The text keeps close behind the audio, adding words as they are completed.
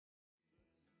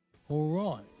All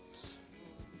right.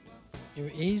 Here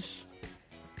it is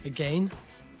again.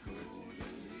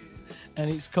 And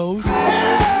it's called...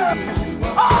 I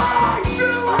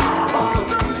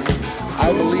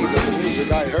believe that the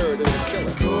music I heard is a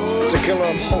killer. It's a killer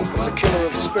of hope. It's a killer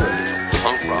of spirit.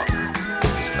 Punk rock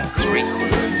is about 3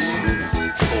 chords,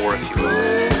 4 if you will.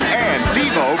 And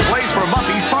Devo plays for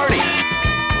Muffy's Party.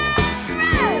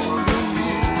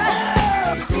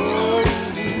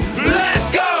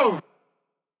 Let's go!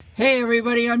 Hey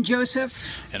everybody, I'm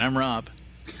Joseph. And I'm Rob.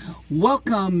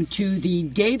 Welcome to the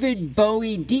David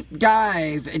Bowie Deep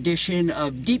Dive edition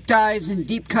of Deep Dives and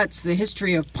Deep Cuts, the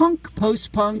history of punk,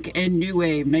 post-punk, and new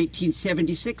wave,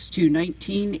 1976 to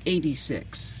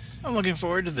 1986. I'm looking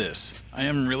forward to this. I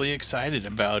am really excited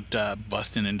about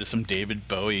busting into some David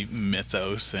Bowie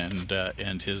mythos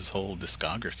and his whole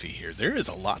discography here. There is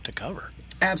a lot to cover.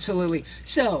 Absolutely.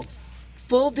 So,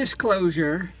 full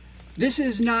disclosure, this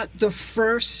is not the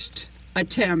first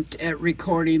attempt at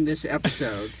recording this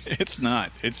episode. It's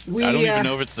not. I don't even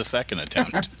know if it's the second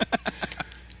attempt.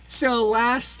 So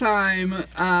last time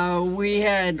we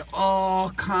had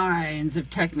all kinds of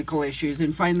technical issues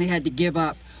and finally had to give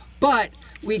up. But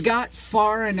we got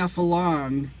far enough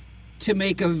along to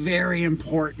make a very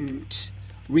important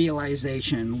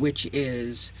realization, which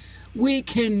is we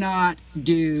cannot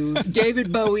do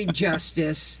David Bowie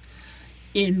justice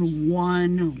in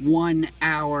one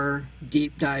hour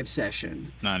deep dive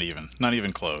session. Not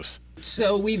even close.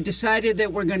 So we've decided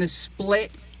that we're going to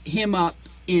split him up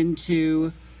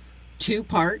into 2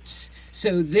 parts.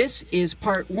 So this is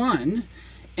part 1,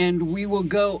 and we will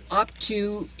go up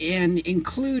to and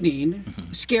including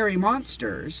Scary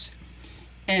Monsters.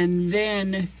 And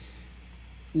then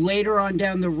later on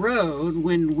down the road,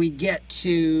 when we get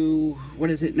to,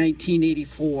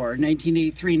 1983,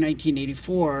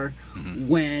 1984,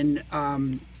 when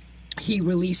he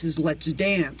releases Let's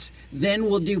Dance, then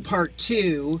we'll do part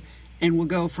 2, and we'll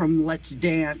go from Let's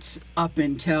Dance up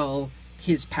until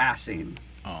his passing.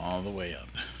 All the way up.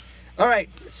 All right,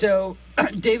 so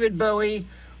David Bowie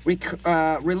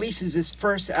releases his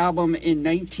first album in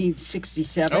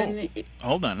 1967.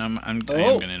 Hold on, I am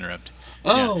going to interrupt.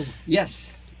 Oh, Yeah.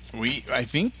 Yes. I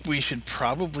think we should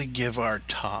probably give our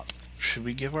top. Should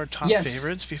we give our top Yes.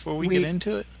 favorites before we get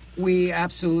into it? We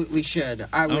absolutely should.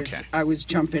 I was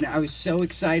jumping. I was so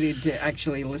excited to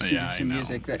actually listen to some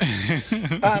music.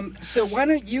 So why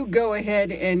don't you go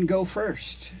ahead and go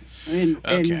first and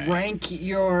rank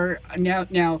your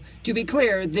now. To be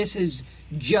clear, this is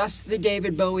just the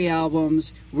David Bowie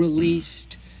albums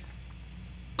released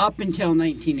up until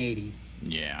 1980.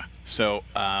 Yeah. So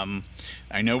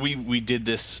I know we did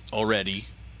this already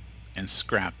and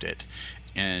scrapped it.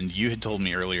 And you had told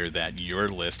me earlier that your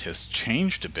list has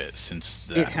changed a bit since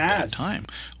that time.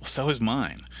 Well, so has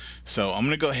mine. So I'm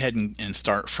going to go ahead and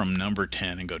start from number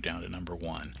 10 and go down to number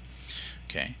 1.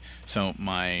 Okay. So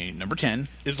my number 10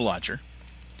 is Lodger.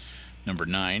 Number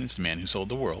 9 is The Man Who Sold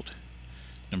the World.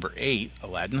 Number 8,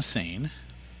 Aladdin Sane.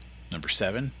 Number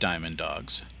 7, Diamond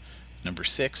Dogs. Number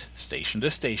 6, Station to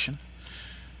Station.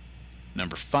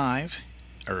 Number 5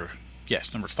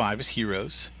 is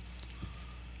Heroes.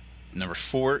 Number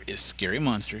 4 is Scary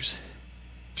Monsters.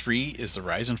 3 is The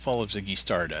Rise and Fall of Ziggy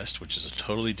Stardust, which is a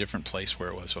totally different place where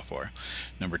it was before.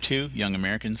 Number 2, Young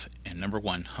Americans. And number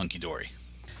 1, Hunky Dory.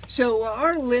 So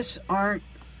our lists aren't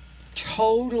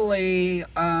totally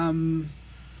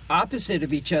opposite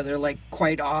of each other like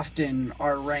quite often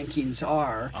our rankings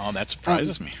are. Oh, that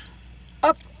surprises me.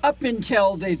 Up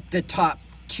until the top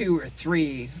 2 or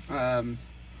 3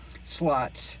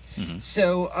 slots. Mm-hmm.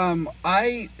 So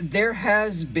there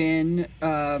has been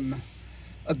a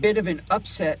bit of an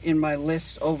upset in my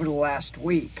list over the last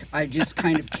week. I just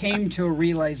kind of came to a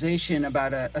realization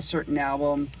about a certain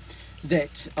album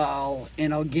that I'll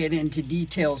get into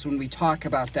details when we talk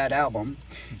about that album.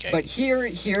 Okay. But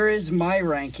here is my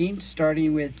ranking,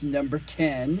 starting with number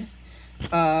 10,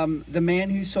 The Man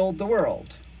Who Sold the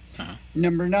World. Uh-huh.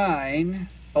 Number 9,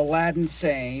 Aladdin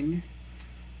Sane.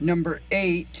 Number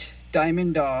 8,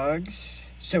 Diamond Dogs.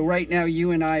 So right now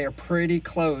you and I are pretty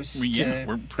close. Yeah,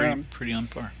 we're pretty on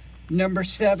par. Number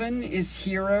 7 is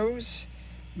Heroes.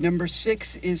 Number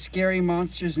 6 is Scary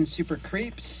Monsters and Super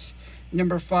Creeps.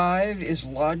 Number 5 is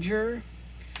Lodger.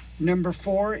 Number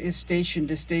 4 is Station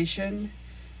to Station.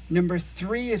 Number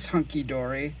 3 is Hunky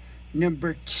Dory.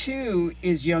 Number 2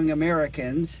 is Young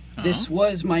Americans. Uh-huh. This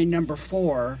was my number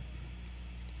 4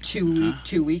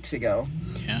 two weeks ago.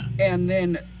 Yeah. And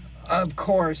then, of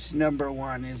course, number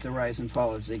 1 is The Rise and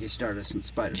Fall of Ziggy Stardust and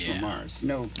Spiders from Mars.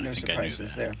 No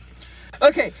surprises there.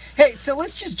 Okay, hey, so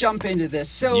let's just jump into this.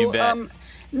 So,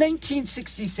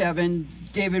 1967,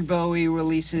 David Bowie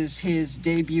releases his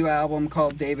debut album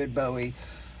called David Bowie.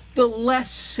 The less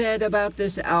said about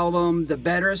this album, the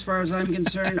better as far as I'm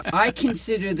concerned. I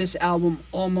consider this album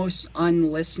almost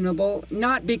unlistenable,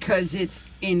 not because it's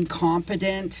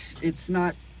incompetent, it's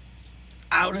not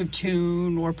out of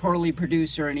tune or poorly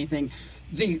produced or anything.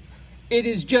 It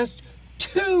is just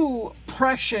too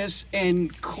precious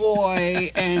and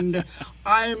coy, and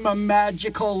I'm a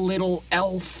magical little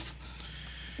elf.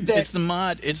 It's the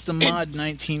mod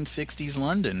 1960s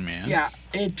London, man. Yeah,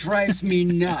 it drives me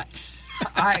nuts.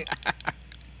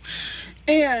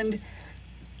 And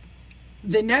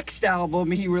the next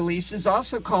album he releases,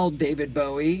 also called David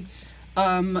Bowie,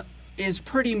 is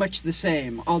pretty much the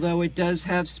same, although it does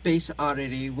have Space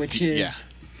Oddity, which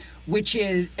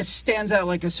it stands out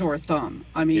like a sore thumb.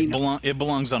 I mean, it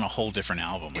belongs on a whole different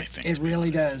album, I think. It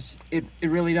really does. It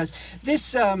really does.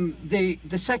 This the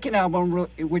second album,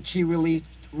 which he released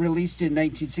in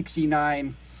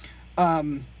 1969,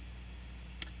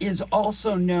 is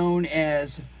also known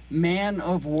as Man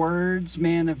of Words,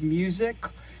 Man of Music,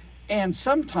 and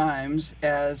sometimes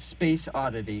as Space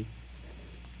Oddity.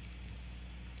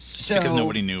 So, because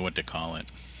nobody knew what to call it.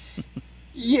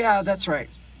 Yeah, that's right.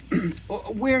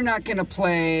 We're not going to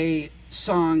play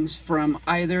songs from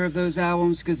either of those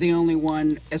albums because the only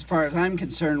one, as far as I'm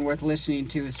concerned, worth listening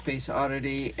to is Space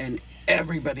Oddity, and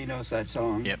everybody knows that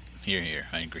song. Yep, here,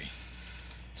 I agree.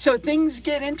 So things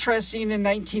get interesting in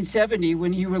 1970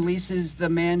 when he releases The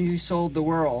Man Who Sold the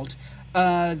World.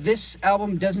 This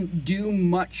album doesn't do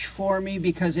much for me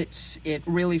because it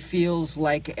really feels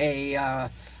like a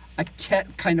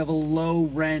kind of a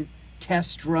low-rent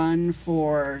test run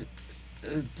for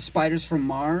Spiders from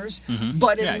Mars,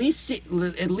 but at least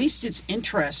it's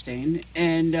interesting,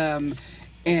 and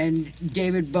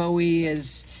David Bowie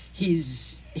his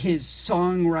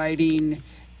songwriting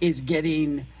is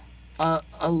getting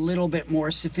a little bit more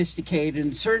sophisticated,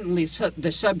 and certainly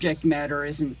the subject matter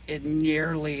isn't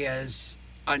nearly as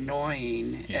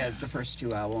annoying as the first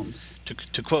two albums.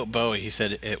 To quote Bowie, he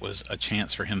said it was a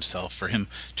chance for him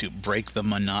to break the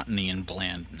monotony and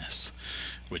blandness,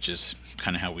 which is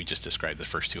kind of how we just described the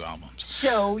first two albums.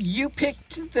 So you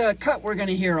picked the cut we're going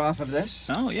to hear off of this.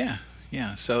 Oh, yeah.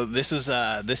 Yeah, so this is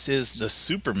the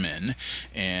Supermen,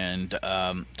 and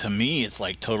to me, it's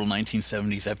like total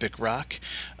 1970s epic rock.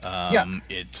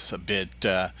 It's a bit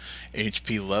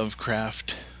H.P.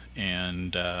 Lovecraft,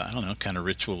 and I don't know, kind of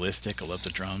ritualistic. I love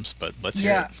the drums, but let's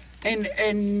hear it.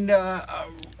 And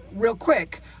real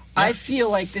quick, I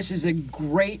feel like this is a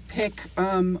great pick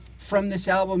from this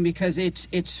album because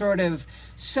it sort of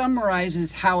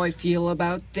summarizes how I feel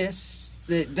about this,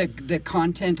 the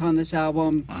content on this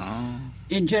album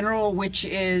in general, which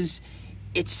is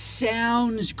it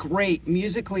sounds great.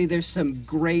 Musically, there's some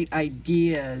great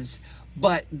ideas,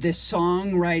 but the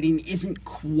songwriting isn't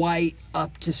quite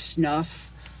up to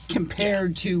snuff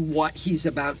compared to what he's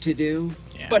about to do.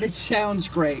 Yeah. But it sounds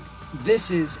great.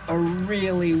 This is a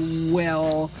really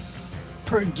well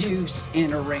produced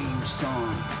and arranged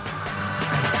song.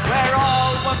 Where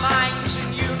all were minds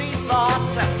and uni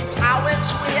thought,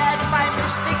 powers weird by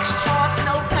mystics taught,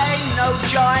 no pain, no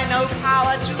joy, no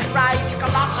power to write,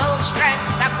 colossal strength,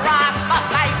 the grasp of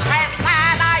fate, where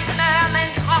sad-eyed mermen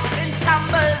tossed in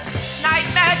slumbers,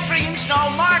 nightmare dreams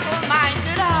no mortal mind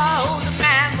could hold.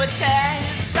 Man would tear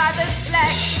his brother's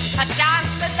flesh, a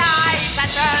chance to die, a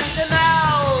turn to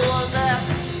mold.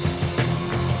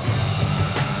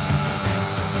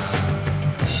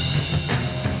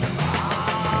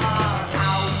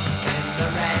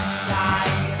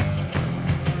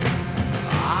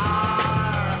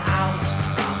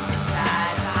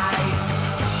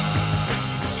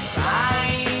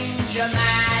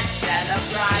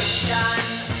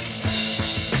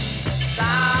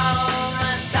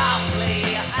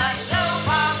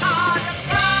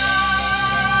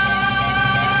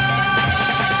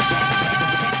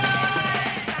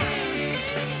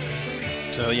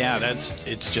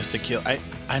 It's just a kill.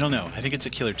 I don't know. I think it's a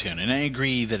killer tune, and I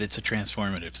agree that it's a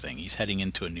transformative thing. He's heading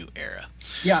into a new era.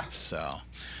 Yeah. So,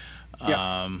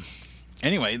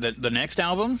 anyway, the next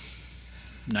album,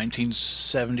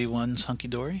 1971's Hunky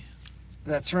Dory.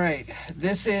 That's right.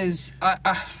 This is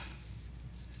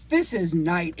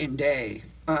night and day.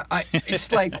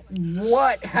 It's like,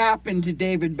 what happened to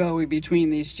David Bowie between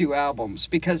these two albums?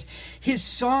 Because his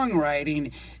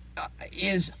songwriting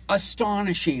is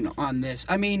astonishing on this.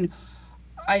 I mean,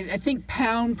 I think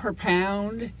pound per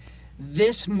pound,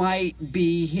 this might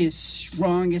be his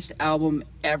strongest album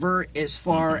ever as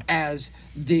far as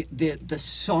the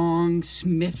song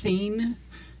smithing,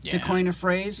 to coin a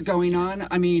phrase, going on.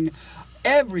 I mean,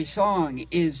 every song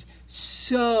is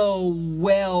so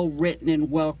well written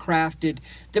and well crafted.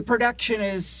 The production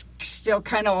is still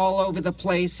kind of all over the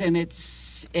place, and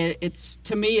it's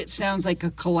to me it sounds like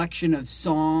a collection of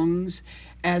songs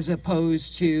as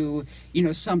opposed to, you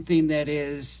know, something that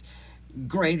is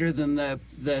greater than the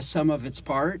sum of its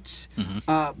parts.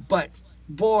 But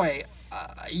boy,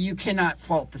 you cannot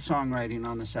fault the songwriting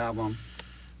on this album.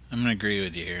 I'm going to agree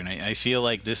with you here, and I feel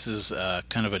like this is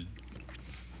kind of a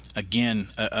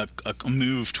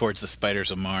move towards the Spiders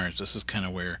of Mars. This is kind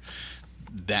of where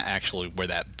that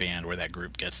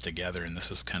group gets together, and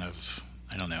this is kind of,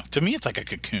 I don't know. To me, it's like a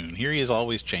cocoon. Here he is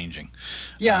always changing.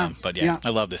 Yeah. I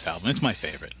love this album. It's my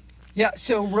favorite. Yeah,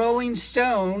 so Rolling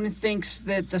Stone thinks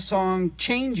that the song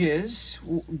Changes,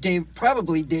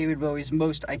 probably David Bowie's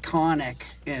most iconic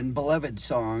and beloved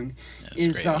song,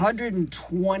 is the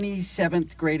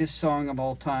 127th greatest song of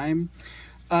all time.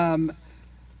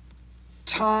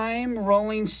 Time,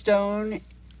 Rolling Stone,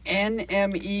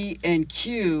 NME, and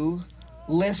Q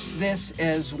list this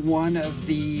as one of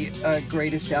the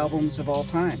greatest albums of all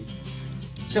time.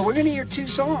 So we're going to hear two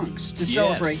songs to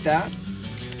celebrate that. Okay.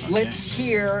 Let's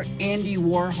hear Andy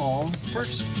Warhol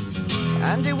first.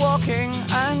 Andy walking,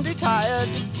 Andy tired,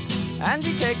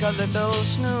 Andy take a little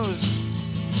snooze.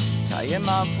 Tie him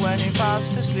up when he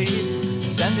fast asleep,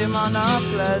 send him on a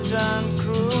pleasant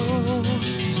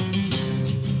cruise.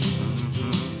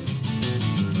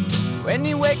 When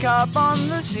you wake up on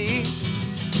the sea,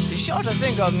 be sure to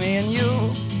think of me and you.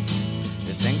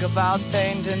 To think about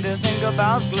paint and to think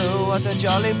about glue, what a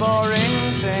jolly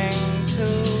boring thing to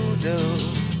do.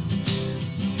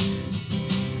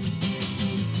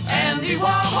 Andy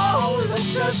Warhol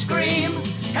looks a scream,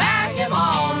 hang him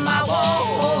on my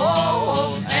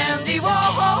wall. Andy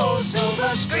Warhol,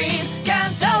 silver screen,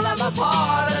 can't tell them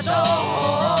apart at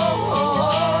all.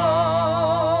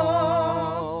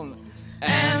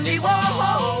 Andy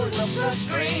Warhol looks a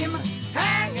scream,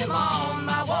 hang him on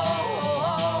my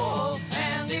wall.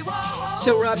 Andy Warhol.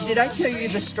 So Rob, did I tell you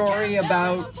the story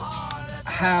about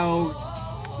how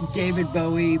David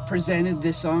Bowie presented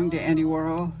this song to Andy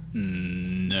Warhol?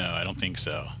 No, I don't think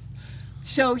so.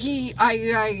 So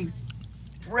I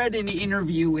read an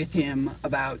interview with him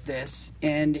about this,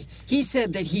 and he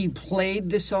said that he played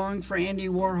the song for Andy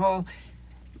Warhol.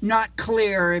 Not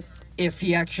clear if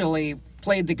he actually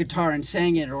played the guitar and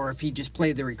sang it, or if he just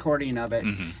played the recording of it.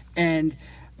 Mm-hmm. And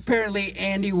apparently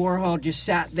Andy Warhol just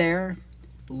sat there,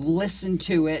 listened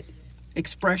to it,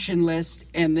 expressionless,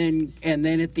 and then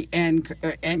at the end,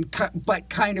 but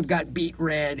kind of got beat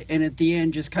red, and at the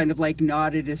end just kind of like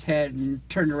nodded his head and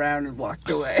turned around and walked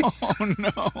away. Oh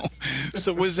no!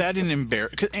 So was that an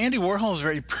embarrassment? Because Andy Warhol is a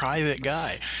very private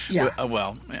guy. Yeah.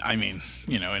 Well, I mean,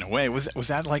 you know, in a way, was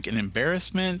that like an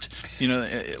embarrassment? You know,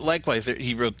 likewise,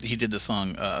 he did the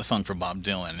song, a song for Bob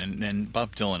Dylan, and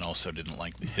Bob Dylan also didn't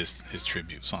like his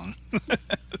tribute song.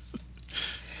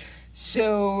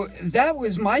 So that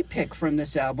was my pick from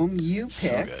this album. You picked.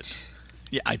 So good.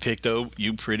 Yeah, I picked "Oh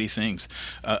You Pretty Things."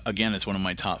 Again, it's one of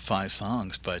my top 5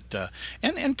 songs, but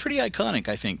and pretty iconic,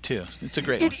 I think, too. It's a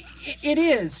great one. It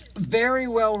is very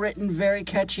well written, very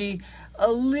catchy.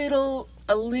 A little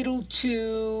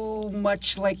too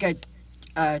much like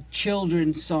a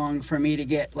children's song for me to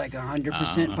get like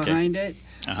 100% behind it.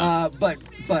 But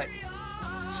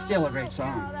still a great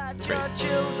song. Great.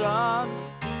 Children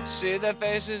see their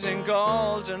faces in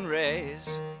golden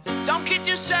rays. Don't kid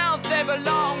yourself, they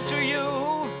belong to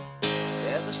you.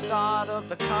 They're the start of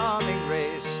the coming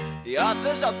race. The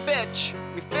author's a bitch,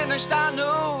 we finished our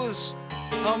news.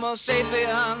 Homo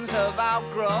sapiens have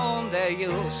outgrown their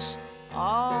use.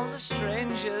 All the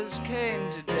strangers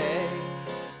came today,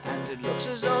 and it looks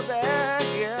as though they're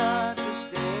here to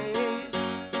stay.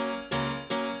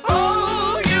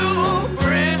 Oh, you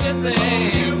pretty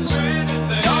things,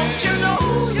 don't you know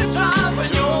you're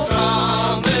driving your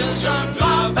promise and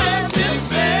promise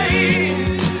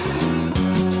insane?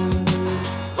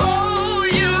 Oh,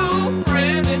 you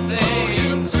pretty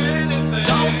things,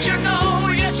 don't you know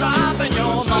you're driving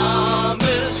your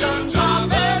promise and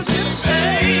promise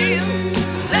insane?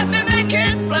 Let me make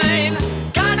it plain,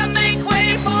 gotta make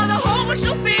way for the Homo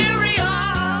superior.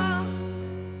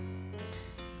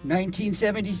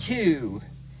 1972.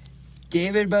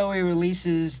 David Bowie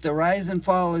releases The Rise and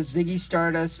Fall of Ziggy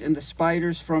Stardust and the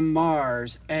Spiders from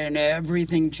Mars, and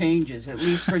everything changes, at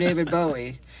least for David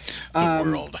Bowie.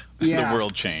 The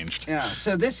world changed. Yeah,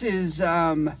 so this is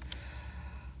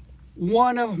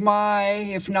one of my,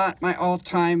 if not my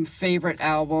all-time favorite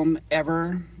album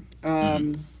ever.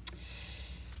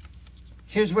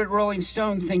 Here's what Rolling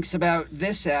Stone thinks about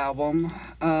this album.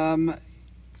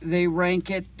 They rank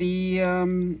it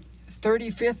the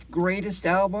 35th greatest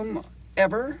album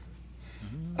ever.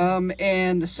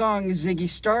 And the song Ziggy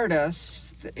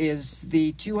Stardust is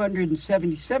the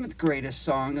 277th greatest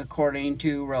song according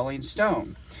to Rolling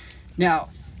Stone. Now,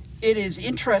 it is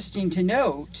interesting to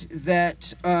note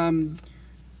that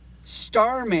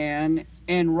Starman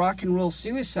and Rock and Roll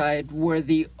Suicide were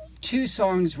the two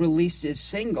songs released as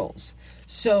singles.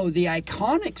 So the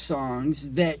iconic songs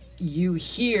that you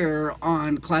hear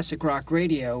on classic rock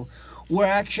radio were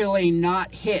actually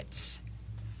not hits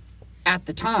at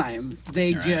the time.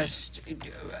 They just,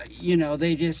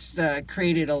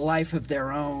 created a life of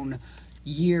their own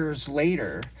years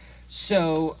later.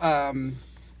 So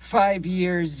 5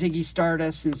 years, Ziggy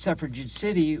Stardust and Suffragette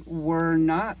City were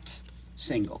not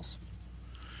singles.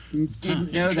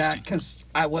 Didn't know that because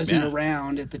I wasn't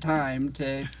around at the time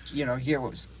to, hear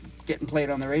what was getting played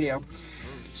on the radio.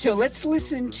 So let's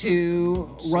listen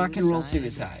to Rock and Roll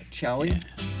Suicide, shall we?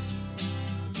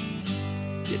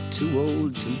 You're too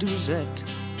old to lose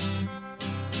it,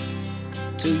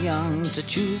 too young to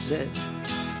choose it,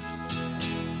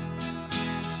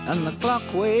 and the clock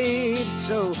waits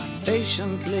so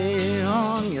patiently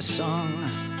on your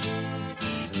song.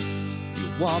 You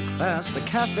walk past the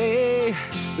cafe,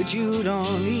 but you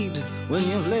don't eat when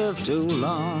you've lived too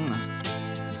long.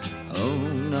 Oh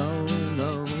no,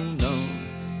 no, no,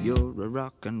 you're a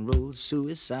rock and roll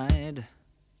suicide.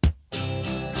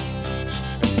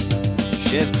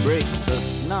 Shift breaks the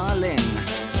snarling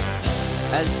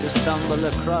as you stumble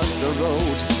across the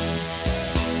road.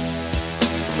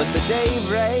 But the day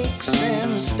breaks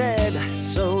instead,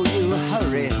 so you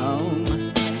hurry home.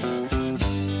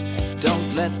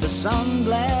 Don't let the sun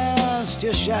blast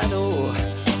your shadow.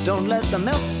 Don't let the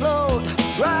milk float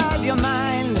rob your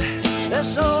mind. They're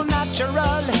so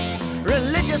natural,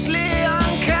 religiously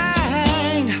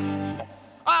unkind.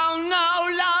 Oh no,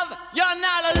 love, you're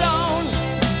not alone.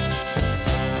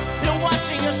 You're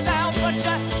watching yourself, but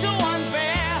you're too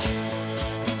unfair.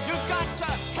 You've got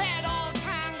your head all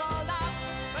tangled up.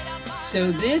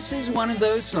 So this is one of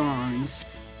those songs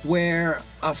where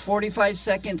a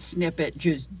 45-second snippet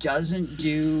just doesn't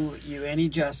do you any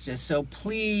justice. So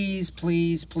please,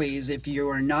 please, please, if you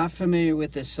are not familiar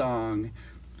with this song,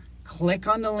 click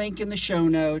on the link in the show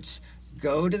notes,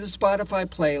 go to the Spotify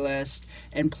playlist,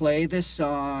 and play this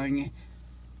song.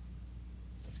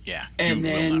 Yeah, and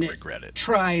then will not regret it.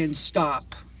 Try and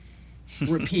stop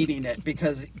repeating it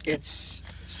because it's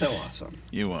so awesome.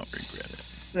 You won't regret it.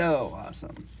 So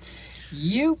awesome.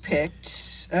 You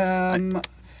picked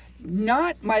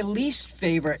not my least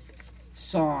favorite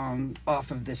song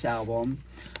off of this album.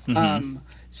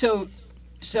 So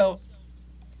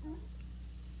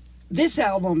this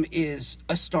album is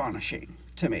astonishing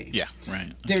to me. Yeah, right.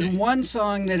 Okay. There's one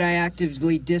song that I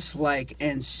actively dislike,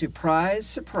 and surprise,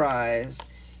 surprise,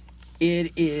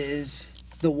 it is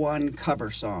the one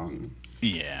cover song.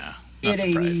 Yeah. It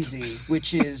Ain't Easy,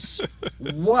 which is,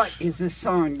 what is this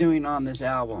song doing on this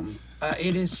album?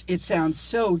 It sounds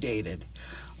so dated.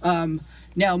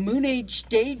 Now, Moon Age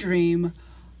Daydream,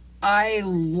 I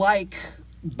like,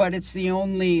 but it's the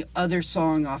only other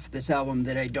song off this album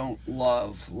that I don't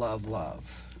love.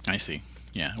 I see.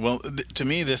 Yeah. Well, to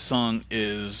me, this song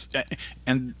is,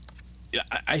 and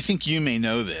I think you may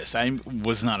know this. I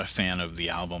was not a fan of the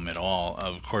album at all.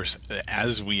 Of course,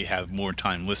 as we have more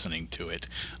time listening to it,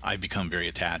 I become very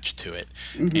attached to it.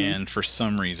 And for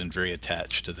some reason, very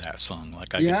attached to that song.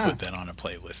 Like I could put that on a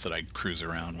playlist that I'd cruise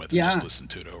around with and just listen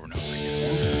to it over and over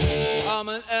again. I'm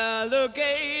an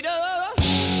alligator.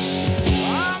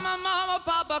 I'm a mama,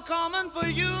 papa coming for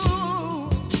you.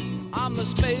 I'm a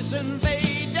space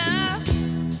invader.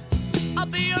 I'll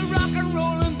be a rock and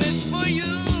rollin' bitch for you.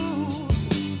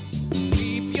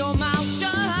 Keep your mouth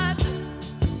shut.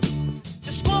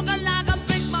 Just squawking like a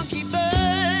big monkey bird.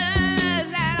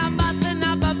 And I'm busting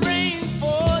up my brains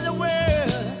for the world.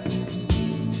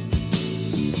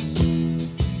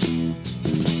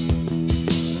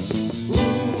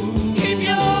 Keep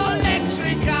your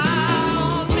electric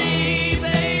on,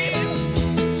 baby.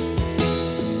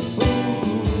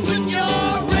 With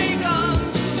your ray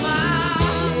gun to my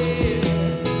head.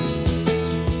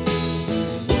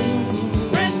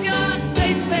 Press your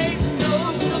space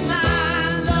close to my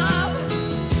love.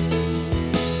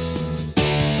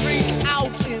 Freak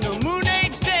out in a moon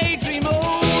age daydream,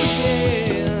 oh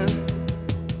yeah.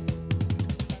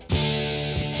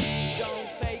 Don't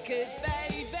fake it,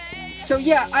 baby. So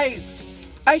yeah,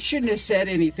 I shouldn't have said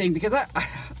anything because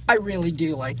I really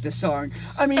do like this song.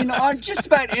 I mean, on just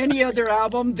about any other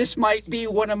album, this might be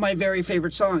one of my very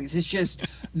favorite songs. It's just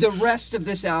the rest of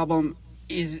this album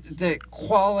is the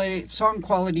quality, song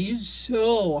quality is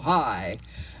so high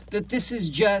that this is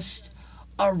just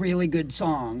a really good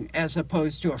song as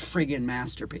opposed to a friggin'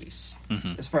 masterpiece,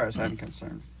 as far as I'm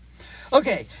concerned.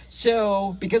 Okay,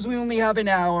 so because we only have an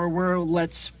hour,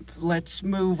 let's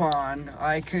move on.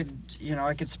 I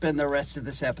could spend the rest of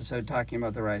this episode talking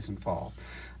about the rise and fall.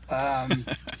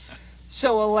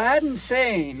 So Aladdin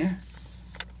Sane,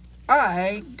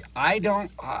 I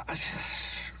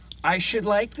should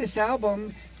like this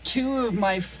album. Two of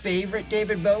my favorite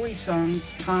David Bowie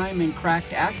songs, Time and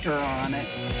Cracked Actor, are on it.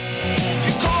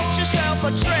 You caught yourself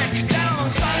a trick down on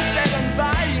Sunset and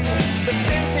Vine, but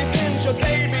since it pinned your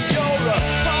baby, you're a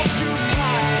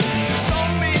porcupine. You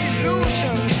sold me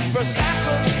illusions for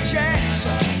sackles and checks.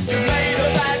 You made a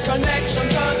bad connection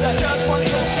 'cause I just want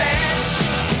your sense.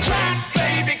 Crack,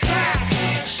 baby, crack,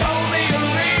 show me a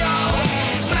real.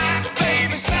 Smack,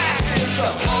 baby, smack, it's the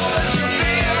all that you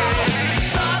feel.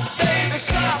 Suck, baby,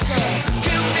 suck,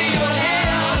 give me your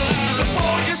hand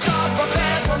before you start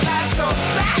professing that you're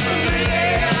back in the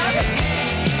end.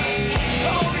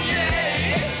 Oh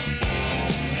yeah.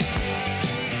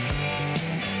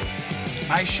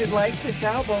 I should like this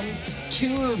album.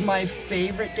 Two of my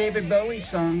favorite David Bowie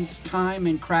songs, Time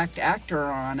and Cracked Actor,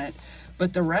 are on it,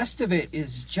 but the rest of it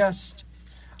is just,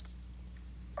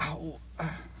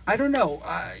 I don't know.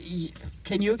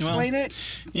 Can you explain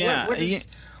it? Yeah.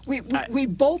 We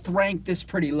both ranked this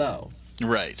pretty low.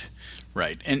 Right.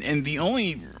 And the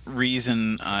only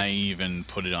reason I even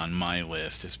put it on my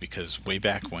list is because way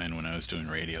back when I was doing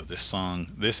radio,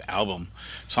 songs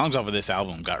off of this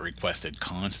album got requested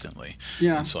constantly.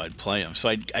 Yeah. And so I'd play them. So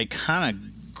I kind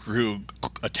of grew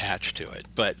attached to it.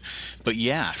 But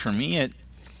yeah, for me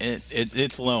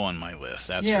it's low on my list.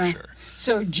 That's for sure.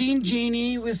 So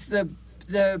Genie was the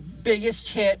biggest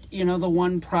hit, the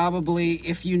one probably,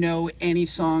 if you know any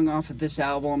song off of this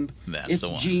album, it's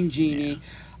the one. Genie.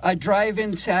 Yeah.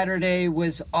 Drive-In Saturday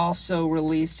was also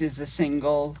released as a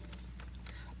single.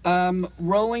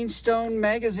 Rolling Stone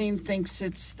magazine thinks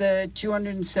it's the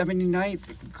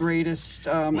 279th greatest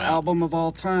album of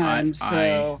all time.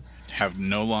 I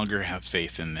no longer have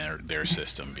faith in their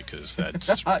system because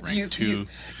that's ranked too.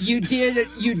 You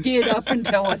did up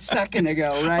until a second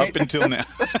ago, right? Up until now.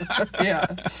 Yeah.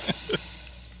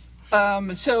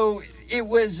 So it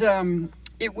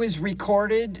was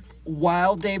recorded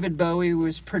while David Bowie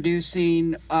was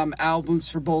producing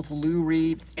albums for both Lou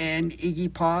Reed and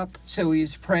Iggy Pop. So he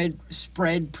was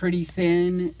spread pretty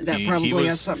thin. That probably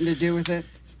has something to do with it.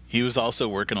 He was also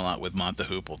working a lot with Mott the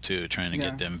Hoople too, trying to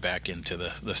get them back into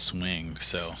the swing.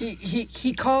 So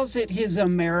he calls it his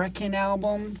American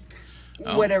album,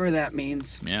 whatever that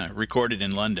means. Yeah, recorded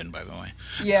in London, by the way.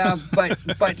 Yeah,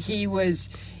 but he was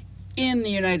in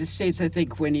the United States, I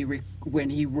think, when he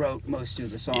wrote most of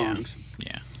the songs.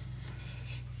 Yeah.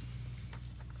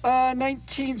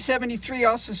 1973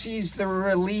 also sees the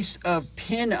release of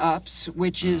Pin Ups,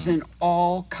 which is an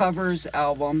all covers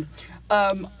album.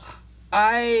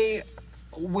 I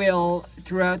will,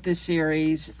 throughout this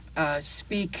series,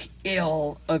 speak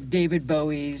ill of David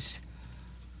Bowie's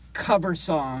cover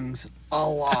songs a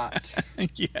lot.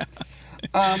 Yeah.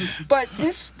 But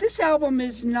this album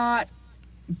is not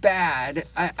bad.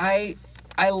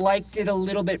 I liked it a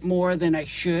little bit more than I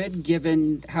should,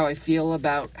 given how I feel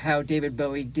about how David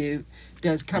Bowie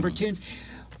does cover tunes.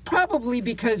 Probably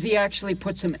because he actually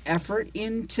put some effort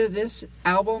into this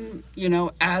album,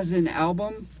 as an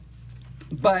album.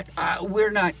 But we're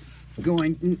not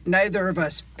going. Neither of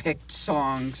us picked a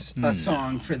song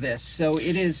for this, so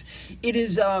it is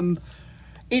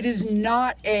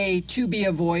not a to be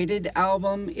avoided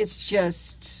album. It's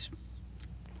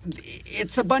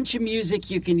a bunch of music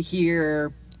you can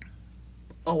hear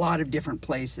a lot of different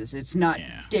places. It's not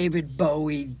David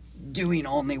Bowie doing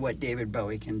only what David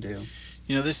Bowie can do.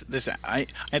 This I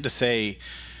have to say,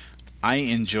 I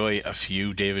enjoy a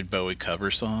few David Bowie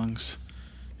cover songs.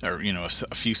 Or, a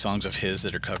few songs of his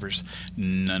that are covers.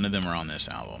 None of them are on this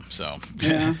album, so.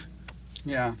 Yeah.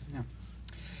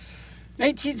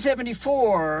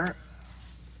 1974,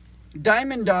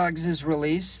 Diamond Dogs is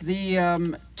released.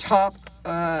 The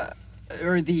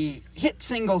the hit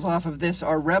singles off of this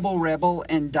are Rebel Rebel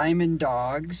and Diamond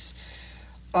Dogs.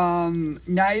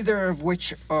 Neither of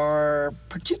which are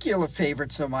particular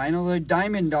favorites of mine, although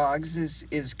Diamond Dogs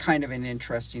is kind of an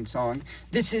interesting song.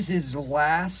 This is his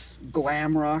last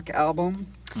glam rock album.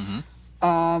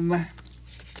 Mm-hmm.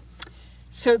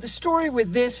 So the story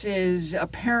with this is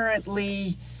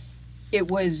apparently it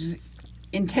was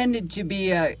intended to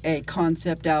be a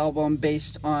concept album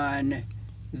based on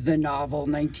the novel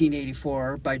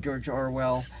 1984 by George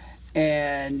Orwell,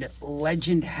 and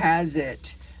legend has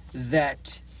it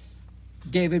that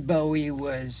David Bowie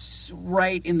was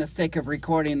right in the thick of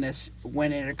recording this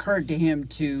when it occurred to him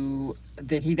to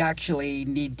that he'd actually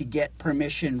need to get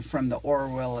permission from the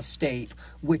Orwell estate,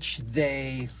 which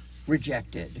they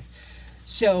rejected.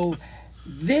 So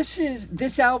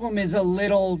this album is a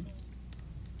little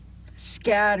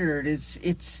scattered.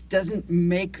 It doesn't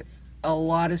make a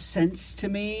lot of sense to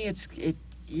me. I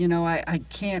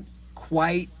can't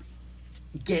quite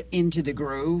get into the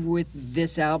groove with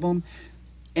this album,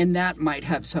 and that might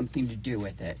have something to do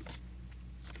with it.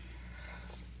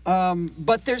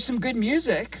 But there's some good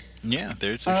music. Yeah,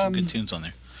 there's some good tunes on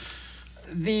there.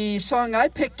 The song I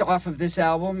picked off of this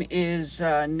album is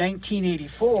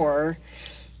 1984.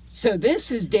 So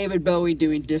this is David Bowie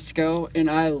doing disco, and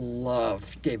I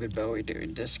love David Bowie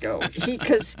doing disco.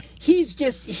 Because he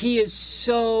is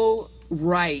so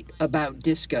right about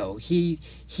disco. He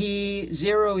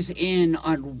zeroes in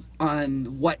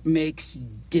on what makes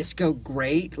disco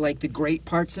great, like the great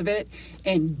parts of it,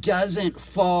 and doesn't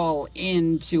fall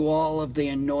into all of the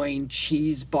annoying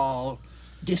cheeseball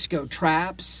disco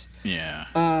traps. Yeah.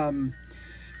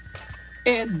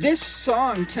 And this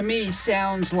song, to me,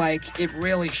 sounds like it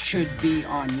really should be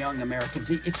on Young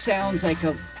Americans. It sounds like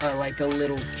a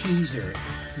little teaser,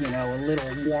 a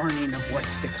little warning of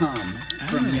what's to come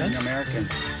from Young Americans.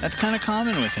 That's kind of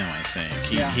common with him, I think.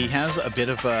 He has a bit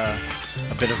of a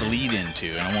lead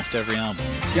into in almost every album.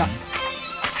 Yeah.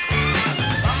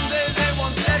 Someday they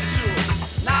won't let you.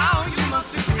 Now you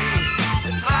must agree.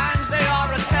 The times they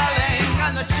are a-telling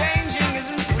and the changing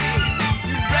isn't free.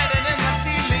 You've read it in the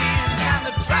tea leaves and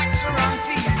the tracks are on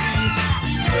TV.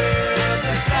 Beware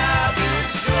the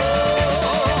savage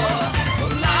shore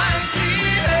of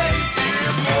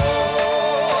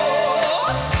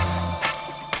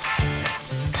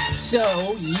 1984.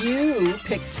 So you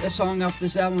picked a song off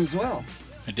this album as well.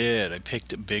 I did. I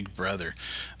picked Big Brother.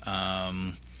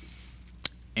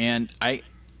 And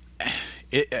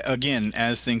again,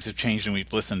 as things have changed and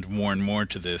we've listened more and more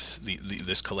to this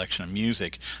collection of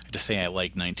music, I have to say I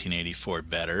like 1984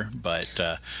 better, but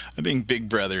I think Big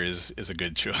Brother is a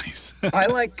good choice. I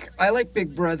like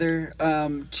Big Brother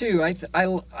too. I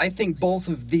think both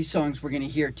of these songs we're going to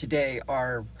hear today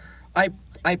are, I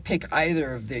pick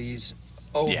either of these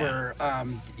over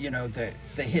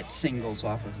the hit singles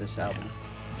off of this album.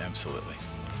 Yeah, absolutely.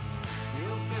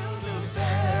 We'll build a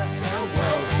better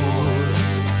world.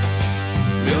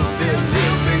 We'll be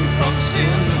living from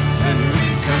sin, and we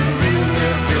can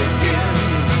really begin.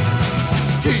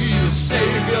 He's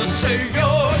Savior,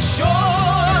 Savior,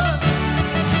 shores.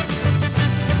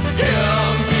 Hear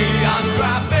me, I'm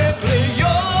graphically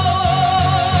yours.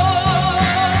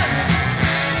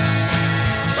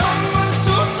 Someone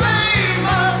to blame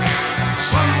us,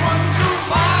 someone to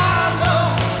follow,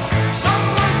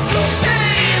 someone to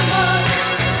shame us,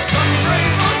 some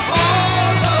brave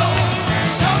Apollo,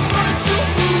 someone to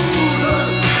fool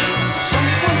us,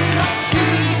 someone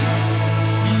lucky.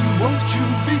 We want you,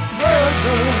 big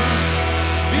brother,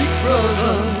 big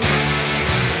brother.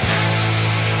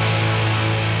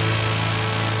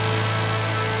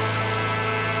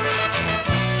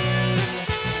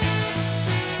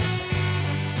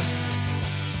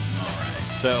 All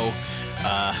right. So,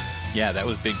 that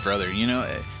was Big Brother.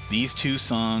 These two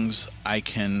songs, I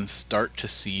can start to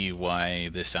see why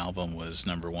this album was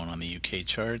number one on the UK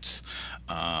charts.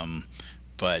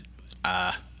 But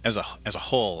as a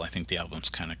whole, I think the album's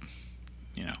kind of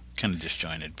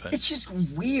disjointed. But It's just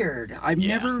weird. I've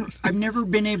never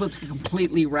been able to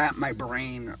completely wrap my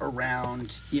brain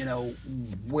around,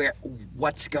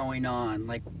 what's going on,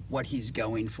 like what he's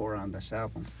going for on this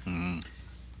album.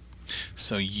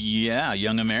 So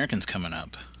Young Americans coming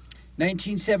up.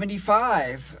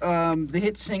 1975. The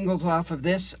hit singles off of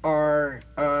this are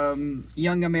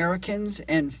Young Americans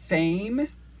and Fame.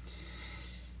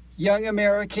 Young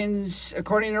Americans,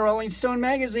 according to Rolling Stone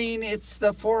magazine, it's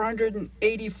the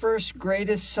 481st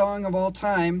greatest song of all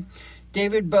time.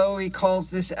 David Bowie calls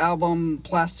this album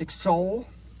Plastic Soul.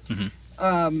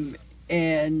 Mm-hmm.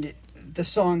 And the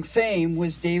song Fame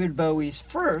was David Bowie's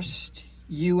first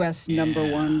U.S. number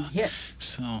one hit.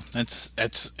 So it's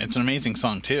an amazing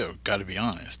song too. Got to be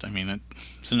honest. I mean,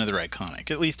 it's another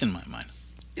iconic, at least in my mind.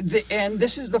 And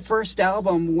this is the first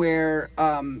album where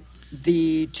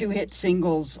the two hit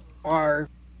singles are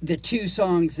the two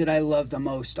songs that I love the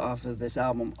most off of this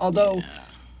album. Although,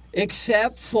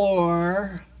 except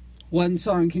for one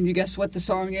song. Can you guess what the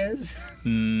song is?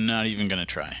 Not even gonna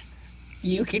try.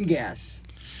 You can guess.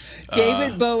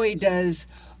 David Bowie does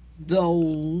the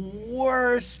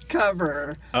worst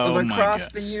cover of Across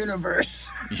the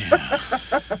Universe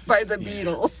by the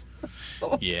Beatles.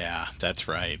 Yeah, that's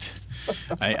right.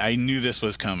 I knew this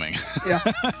was coming. Yeah.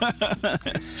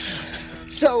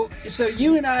 So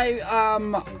you and I,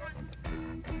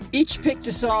 each picked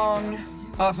a song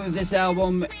off of this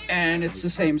album, and it's the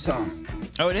same song.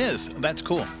 Oh, it is? That's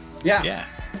cool. Yeah. Yeah.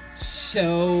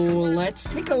 So let's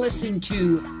take a listen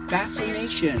to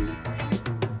Fascination.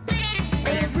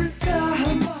 Every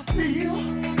time I feel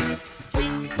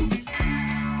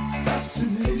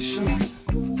fascination,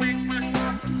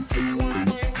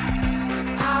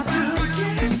 I just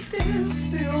can't stand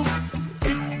still.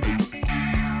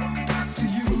 Got to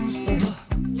use her.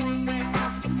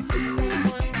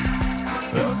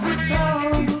 Every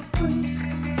time I think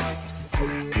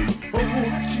of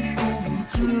what you're going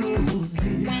through,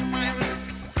 dear.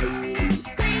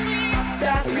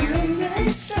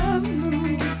 Fascination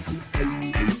moves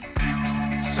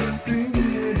sweeping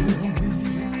in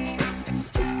me.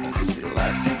 Still I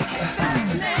take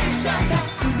fascination,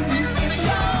 fascination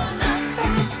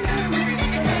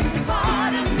takes a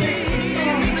part of me.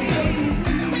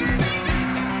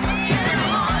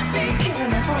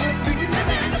 Can a heartbeat,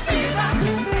 living the fever,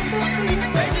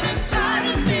 raging inside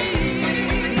of me.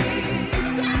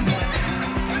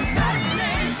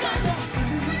 Fascination,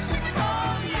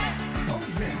 oh yeah,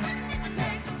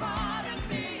 takes a part of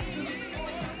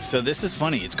me. So this is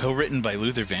funny. It's co-written by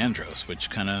Luther Vandross, which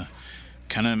kind of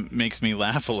makes me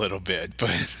laugh a little bit. But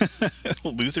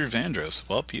Luther Vandross,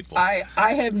 well, people. I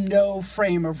have no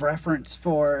frame of reference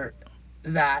for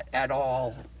that at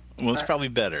all. Well, it's probably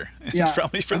better. Yeah. It's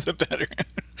probably for the better.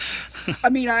 I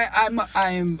mean, I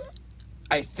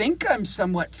think I'm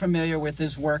somewhat familiar with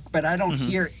his work, but I don't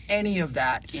hear any of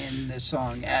that in this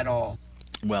song at all.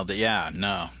 Well,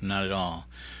 no, not at all.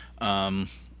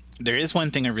 There is one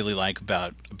thing I really like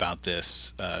about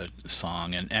this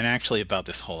song, and actually about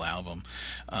this whole album.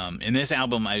 In this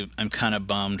album, I'm kind of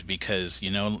bummed because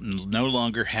no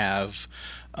longer have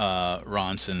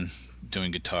Ronson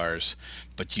doing guitars,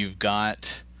 but you've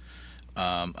got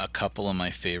a couple of my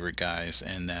favorite guys,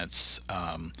 and that's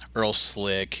Earl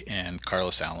Slick and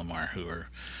Carlos Alomar, who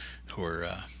are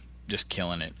just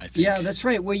killing it, I think. Yeah, that's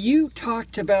right. Well, you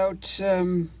talked about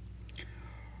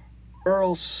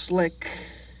Earl Slick.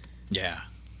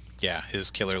 Yeah,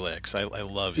 his killer licks. I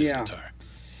love his guitar.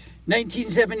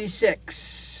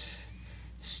 1976,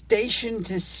 Station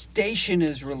to Station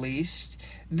is released.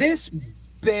 This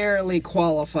barely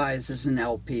qualifies as an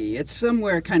LP. It's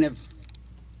somewhere kind of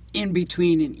in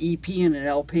between an EP and an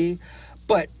LP.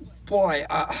 But, boy,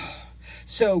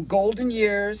 so Golden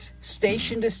Years,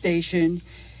 Station to Station,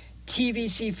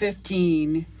 TVC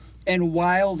 15, and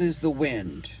Wild is the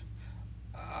Wind.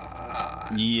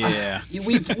 Yeah.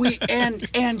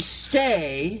 And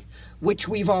Stay, which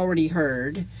we've already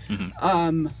heard.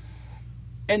 And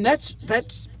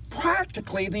that's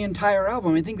practically the entire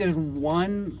album. I think there's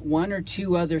one or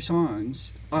two other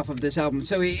songs off of this album.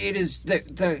 So it is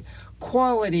the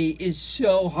quality is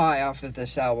so high off of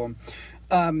this album.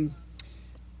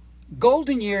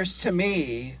 Golden Years to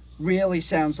me really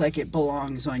sounds like it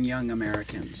belongs on Young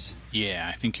Americans. Yeah,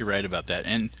 I think you're right about that.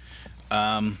 And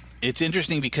it's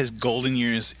interesting because Golden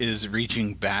Years is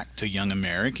reaching back to Young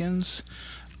Americans,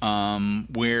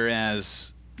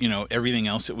 whereas everything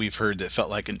else that we've heard that felt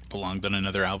like it belonged on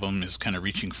another album is kind of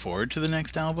reaching forward to the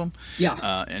next album.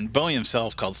 Yeah. And Bowie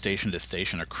himself called Station to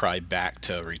Station a cry back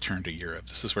to Return to Europe.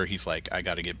 This is where he's like, I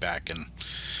got to get back to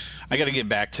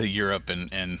Europe,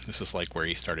 and this is like where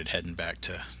he started heading back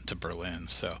to Berlin.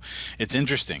 So it's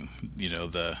interesting,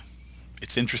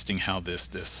 it's interesting how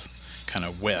this kind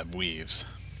of web weaves.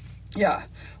 Yeah.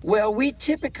 Well, we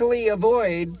typically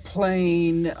avoid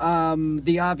playing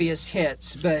the obvious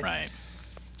hits, but right.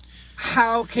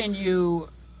 How can you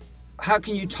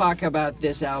talk about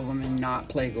this album and not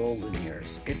play Golden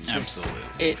Years? It's just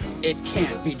it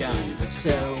can't be done.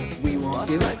 So we won't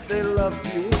do it. They loved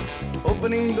you,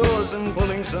 opening doors and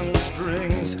pulling some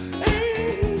strings.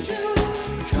 Angel,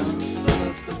 come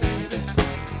up, baby.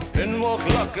 Then walk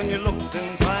luck and you looked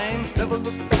in time. Never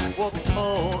looked back, walk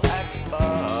tall, act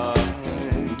fine.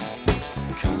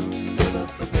 Come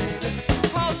up, baby.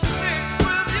 I'll stick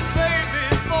with you, baby,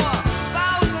 for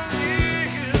 1,000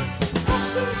 years.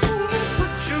 Nothing's gonna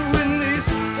touch you in these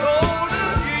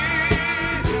golden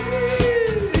years.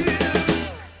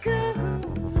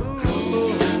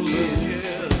 Golden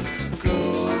years.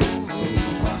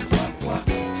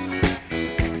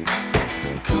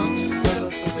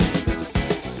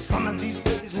 Some of these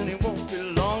days and it won't be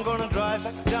long. Gonna drive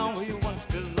back down where you once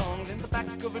belonged, in the back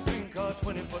of a dream car,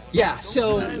 20-foot. Yeah,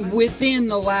 so within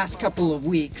the last couple of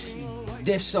weeks,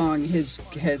 this song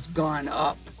has gone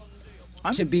up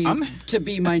to be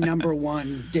my number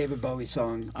one David Bowie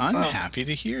song. I'm happy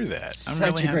to hear that. I'm Such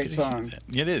really a happy great to song. hear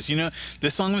that. It is. You know,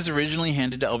 this song was originally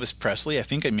handed to Elvis Presley. I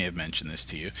think I may have mentioned this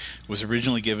to you. It was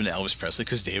originally given to Elvis Presley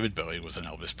because David Bowie was an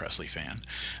Elvis Presley fan.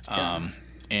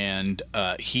 And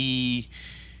Elvis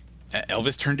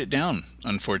turned it down,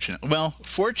 unfortunately. Well,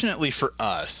 fortunately for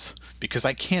us, because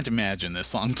I can't imagine this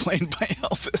song played by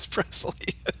Elvis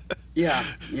Presley. Yeah.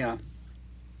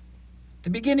 The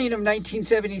beginning of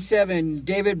 1977,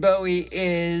 David Bowie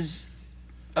is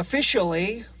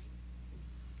officially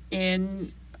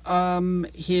in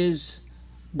his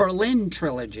Berlin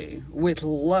trilogy with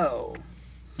Low.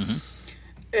 Mm-hmm.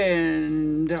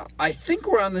 And I think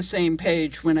we're on the same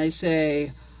page when I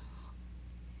say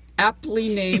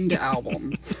aptly named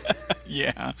album.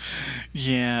 Yeah.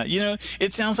 You know,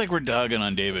 it sounds like we're dogging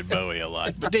on David Bowie a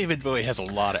lot, but David Bowie has a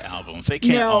lot of albums. They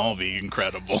can't all be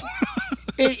incredible.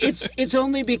 It's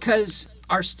only because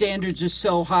our standards are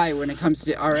so high when it comes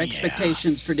to our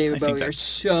expectations for David Bowie are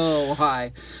so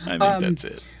high. I think that's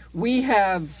it. We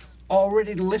have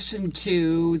already listened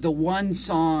to the one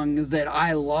song that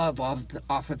I love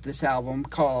off of this album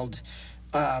called,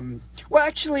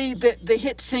 the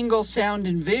hit single Sound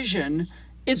and Vision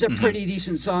is a pretty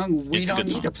decent song. We don't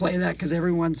need to play that because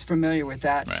everyone's familiar with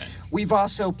that. Right. We've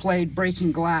also played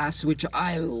Breaking Glass, which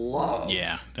I love.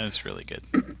 Yeah, that's really good.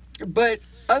 But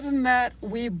other than that,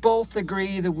 we both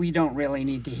agree that we don't really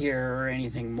need to hear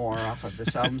anything more off of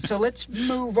this album. So let's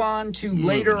move on to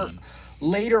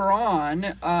later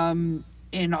on.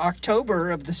 In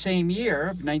October of the same year,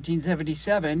 of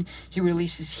 1977, he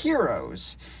releases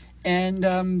Heroes.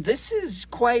 And this is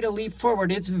quite a leap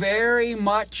forward. It's very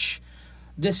much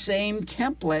the same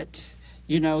template.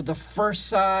 You know, the first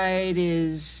side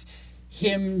is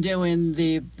him doing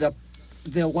the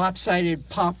lopsided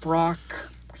pop rock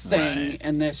thing,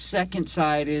 and the second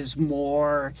side is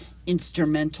more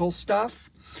instrumental stuff.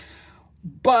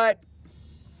 But,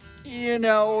 you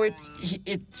know,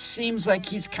 it seems like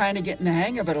he's kind of getting the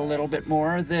hang of it a little bit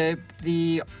more.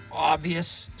 The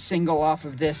obvious single off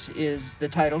of this is the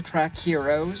title track,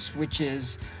 Heroes, which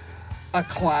is a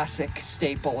classic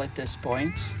staple at this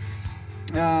point.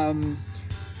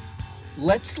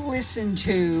 Let's listen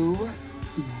to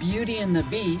Beauty and the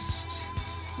Beast,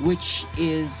 which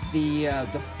is the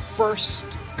first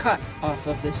cut off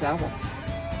of this album.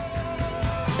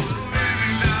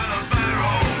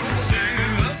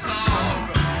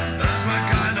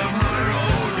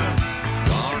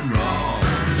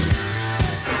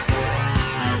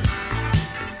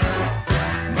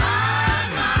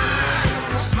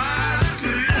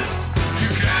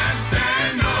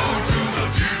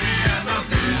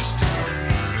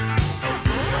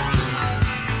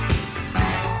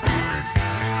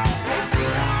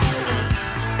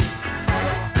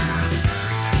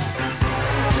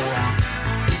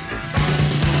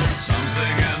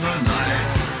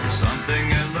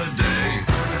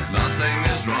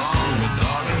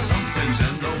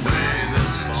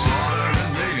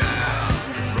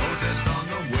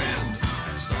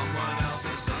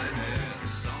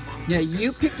 Yeah,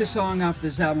 you picked a song off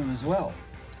this album as well.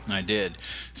 I did.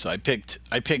 So I picked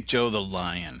Joe the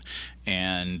Lion,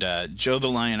 and Joe the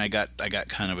Lion I got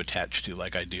kind of attached to,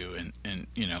 like I do, and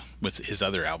you know, with his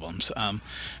other albums.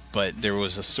 But there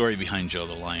was a story behind Joe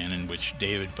the Lion in which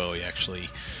David Bowie actually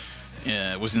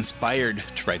was inspired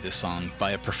to write this song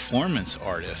by a performance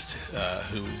artist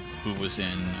who was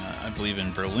in, I believe,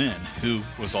 in Berlin, who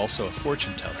was also a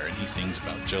fortune teller, and he sings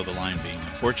about Joe the Lion being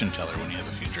a fortune teller when he has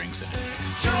a few drinks in it.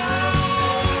 Joe the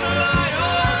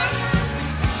Lion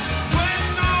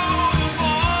went to the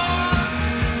bar,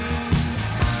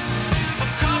 a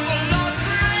couple of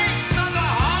drinks on the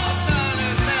house, and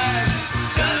he said,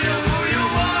 "Tell you who you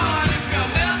are if you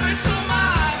mail me to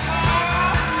my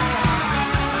car."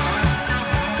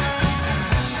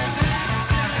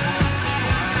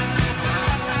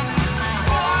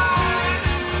 Boy,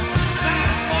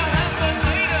 thanks for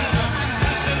hesitating.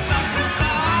 This is not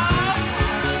bizarre.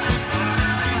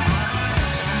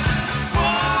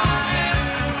 Boy,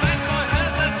 thanks for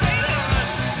hesitating.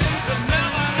 You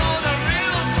never know the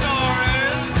real story.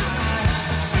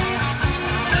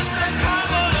 Just a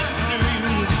couple of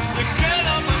news to get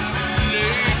on my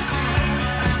sleep.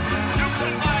 You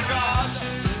could, my God,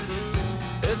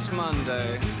 it's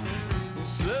Monday. You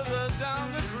slither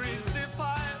down the greasy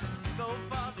pipe. So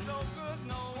far, so good,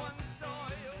 no one saw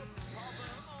you.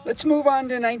 Let's move on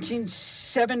to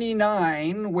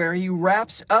 1979, where he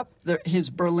wraps up his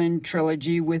Berlin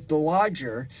trilogy with The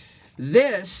Lodger.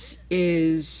 This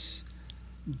is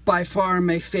by far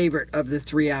my favorite of the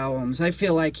three albums. I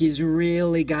feel like he's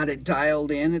really got it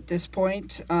dialed in at this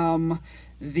point.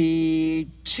 the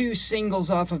 2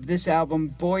 singles off of this album,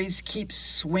 Boys Keep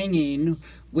Swinging,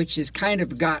 which has kind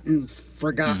of gotten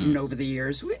forgotten over the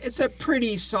years. It's a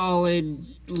pretty solid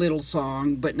little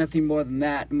song, but nothing more than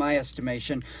that in my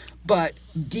estimation. But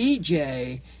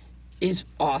DJ is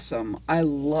awesome. I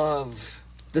love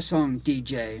the song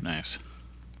DJ. Nice.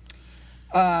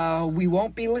 We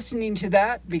won't be listening to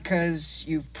that because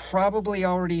you've probably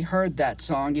already heard that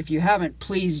song. If you haven't,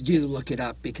 please do look it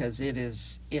up because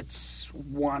it's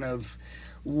one of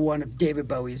David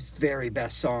Bowie's very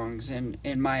best songs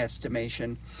in my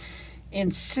estimation.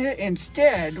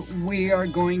 Instead, we are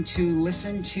going to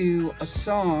listen to a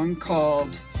song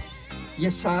called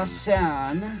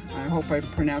Yaşasın. I hope I'm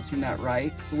pronouncing that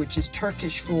right, which is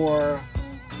Turkish for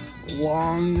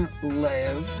long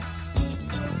live.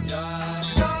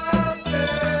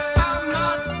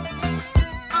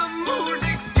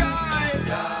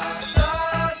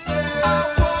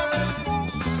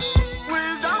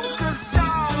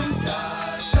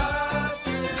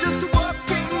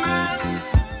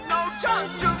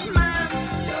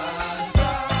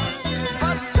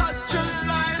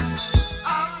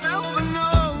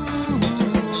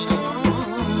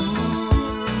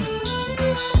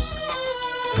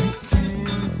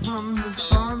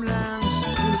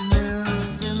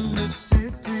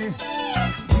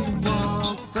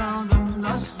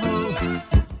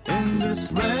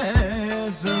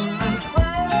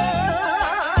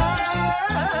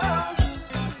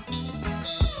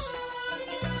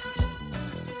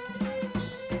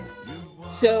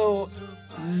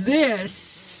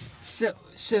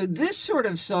 So this sort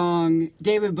of song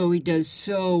David Bowie does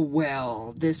so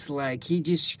well. This, like, he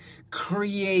just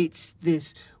creates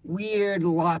this weird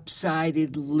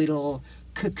lopsided little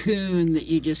cocoon that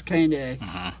you just kind of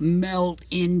melt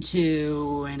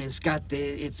into, and it's got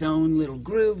its own little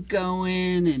groove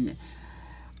going, and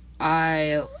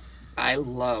I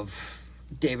love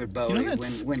David Bowie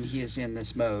when he is in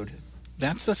this mode.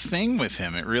 That's the thing with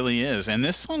him. It really is. And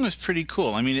this song is pretty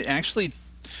cool. I mean, I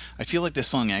feel like this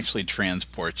song actually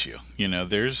transports you. You know,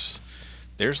 there's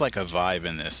like a vibe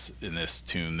in this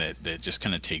tune that just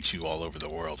kind of takes you all over the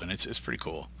world, and it's pretty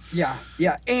cool. Yeah.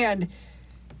 And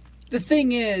the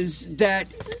thing is that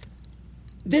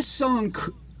this song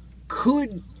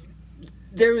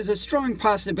there is a strong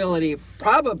probability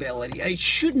it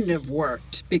shouldn't have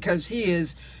worked because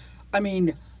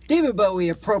David Bowie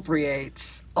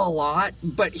appropriates a lot,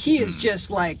 but he is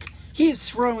just like, he's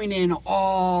throwing in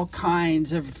all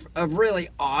kinds of really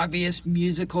obvious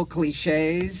musical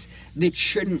cliches that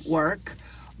shouldn't work,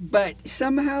 but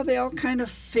somehow they all kind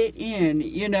of fit in,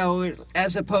 you know,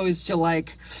 as opposed to,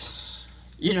 like,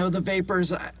 you know, the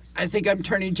Vapors, I think I'm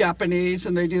turning Japanese,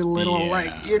 and they do a little,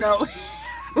 like, you know,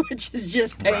 which is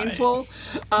just painful.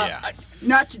 Right.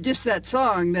 Not to diss that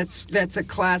song, that's a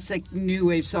classic new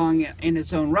wave song in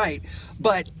its own right,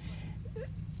 but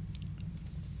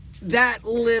that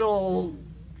little,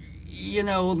 you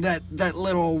know, that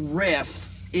little riff,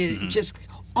 it just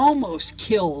almost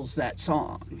kills that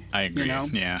song. I agree. You know?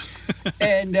 Yeah.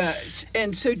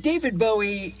 and so David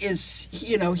Bowie is,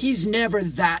 you know, he's never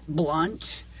that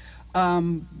blunt,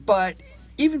 but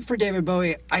even for David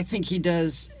Bowie, I think he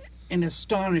does an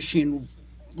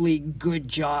astonishingly good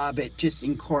job at just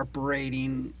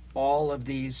incorporating all of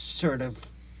these sort of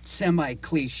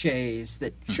semi-cliches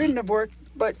that shouldn't have worked,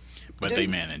 but they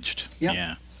managed. Yep.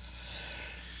 Yeah.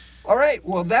 All right.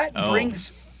 Well, that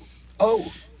brings.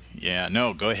 Oh. Yeah.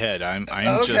 No. Go ahead. I'm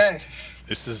okay.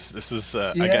 This is.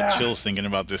 I got chills thinking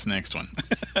about this next one.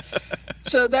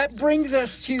 So that brings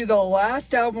us to the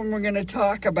last album we're going to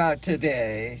talk about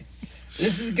today.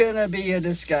 This is going to be a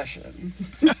discussion.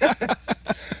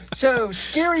 So,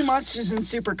 Scary Monsters and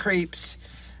Super Creeps,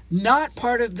 not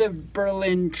part of the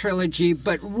Berlin trilogy,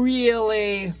 but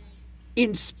really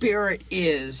in spirit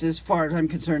is, as far as I'm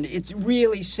concerned. It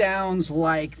really sounds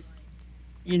like,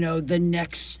 you know, the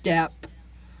next step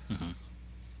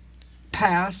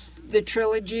past the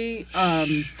trilogy.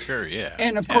 Sure, yeah.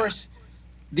 And, of course,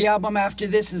 the album after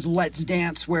this is Let's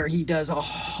Dance, where he does a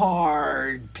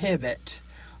hard pivot.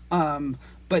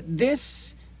 But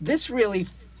this really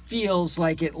feels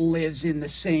like it lives in the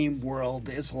same world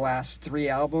as the last 3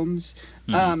 albums.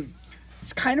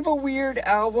 It's kind of a weird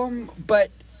album,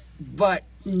 but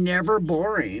never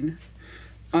boring.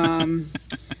 The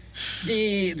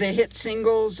hit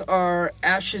singles are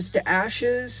Ashes to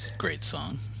Ashes, great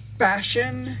song,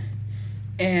 Fashion,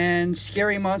 and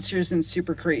Scary Monsters and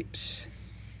Super Creeps.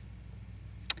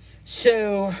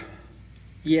 So,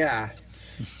 yeah.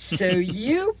 So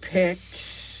you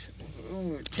picked.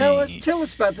 Tell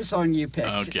us about the song you picked.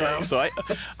 Okay, bro. so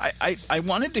I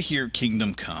wanted to hear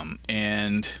Kingdom Come,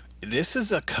 and this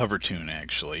is a cover tune,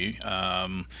 actually.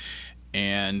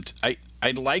 And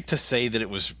I'd like to say that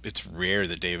it's rare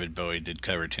that David Bowie did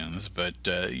cover tunes, but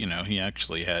he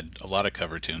actually had a lot of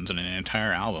cover tunes and an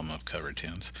entire album of cover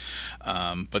tunes.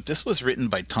 But this was written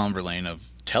by Tom Verlaine of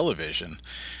Television,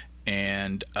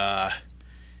 and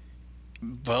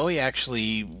Bowie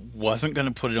actually wasn't going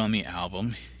to put it on the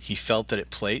album. He felt that it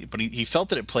played, but he felt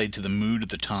that it played to the mood of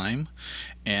the time,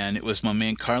 and it was my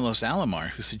man Carlos Alomar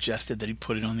who suggested that he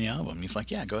put it on the album. He's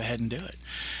like, yeah, go ahead and do it.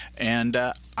 And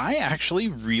I actually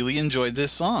really enjoyed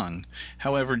this song.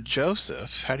 However,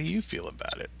 Joseph, how do you feel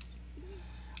about it?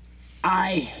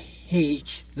 I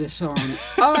hate the song.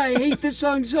 I hate the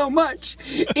song so much.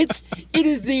 It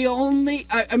is the only,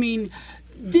 I mean,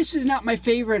 this is not my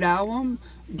favorite album,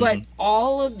 but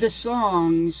all of the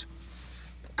songs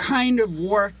kind of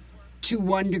work to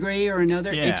one degree or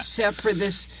another, except for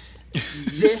this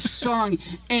song.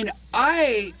 And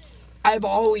I've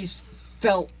always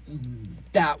felt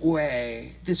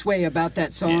this way about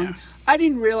that song. Yeah. I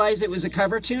didn't realize it was a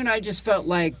cover tune. I just felt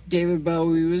like David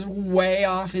Bowie was way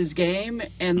off his game.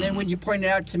 And then when you pointed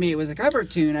out to me it was a cover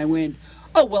tune, I went,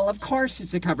 oh, well, of course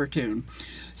it's a cover tune.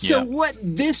 So what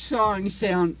this song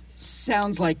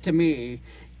sounds like to me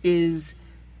is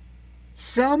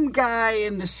some guy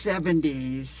in the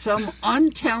 70s, some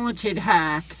untalented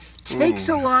hack, takes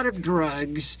a lot of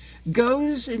drugs,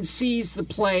 goes and sees the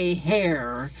play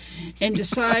Hair, and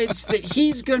decides that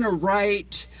he's going to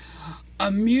write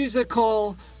a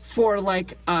musical for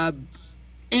like a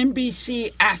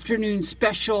NBC afternoon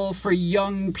special for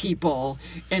young people,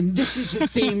 and this is the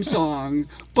theme song,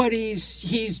 but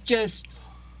he's just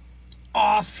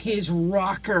off his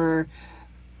rocker,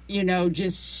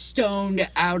 just stoned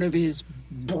out of his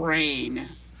brain.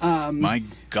 My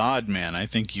God, man, I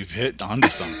think you've hit onto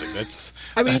something. This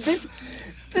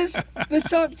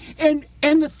song,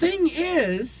 and the thing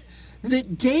is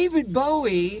that David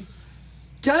Bowie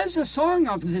does a song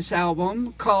off this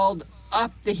album called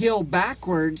 "Up the Hill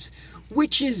Backwards,"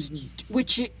 which is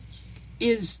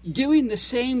doing the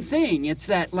same thing. It's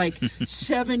that like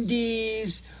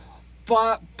 70s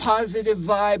positive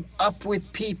vibe, up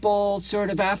with people,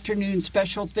 sort of afternoon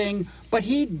special thing. But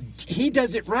he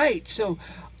does it right. So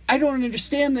I don't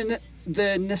understand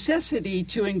the necessity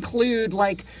to include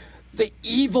like the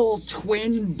evil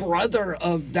twin brother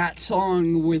of that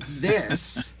song with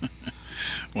this.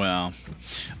 Well,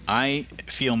 I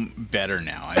feel better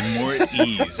now. I'm more at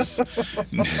ease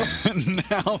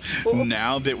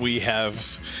now that we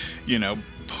have,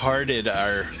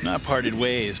 not parted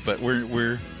ways, but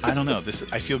we're I don't know.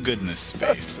 I feel good in this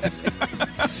space.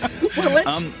 Well,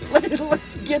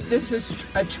 let's get this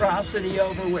atrocity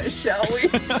over with, shall we?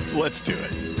 Let's do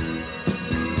it.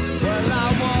 Well,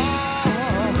 I walk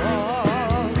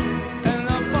in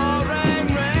the pouring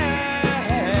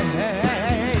rain,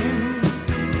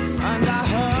 and I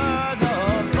heard a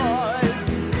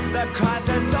voice that cries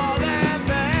it's all in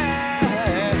vain.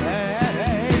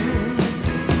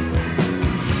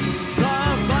 The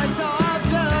voice of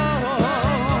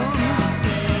doom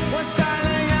was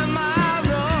shining in my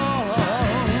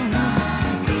room.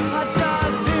 I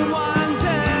just need one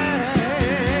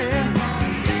day,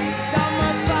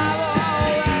 someone far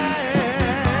away.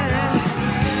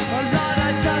 Oh Lord,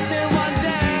 I just need one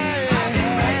day.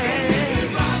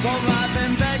 Well, I've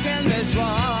been begging this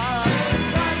once.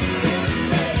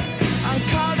 I'm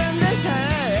caught in this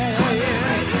haze.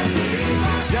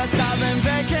 Yes, I've been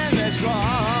begging this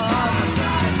once.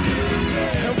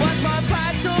 It was my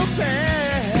price to pay.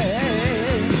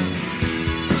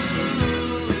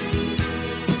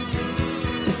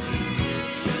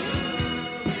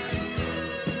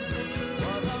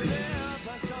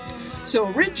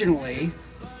 So originally,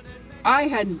 I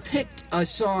hadn't picked a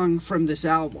song from this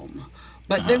album,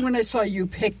 but then when I saw you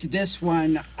picked this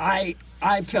one, I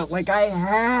felt like I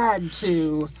had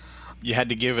to. You had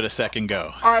to give it a second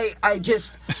go. I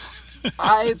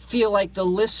feel like the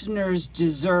listeners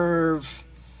deserve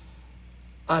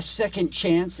a second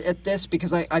chance at this,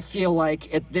 because I feel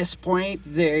like at this point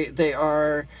they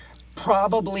are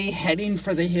probably heading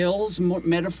for the hills,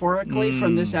 metaphorically,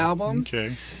 from this album.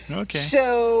 Okay.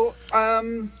 So,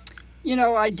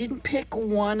 I didn't pick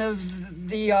one of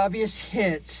the obvious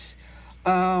hits,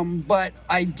 but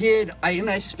I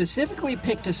specifically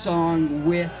picked a song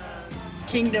with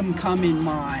Kingdom Come in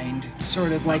mind,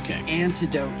 sort of like an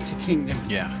antidote to Kingdom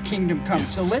Come. Yeah.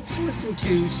 So let's listen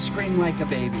to Scream Like a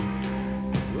Baby.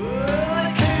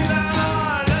 They came down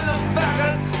hard on the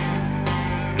faggots.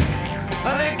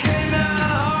 They came down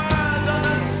hard on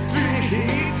the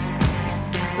street.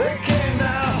 They came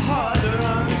down harder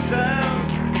on Sam.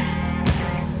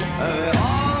 They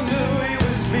all knew he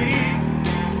was beat.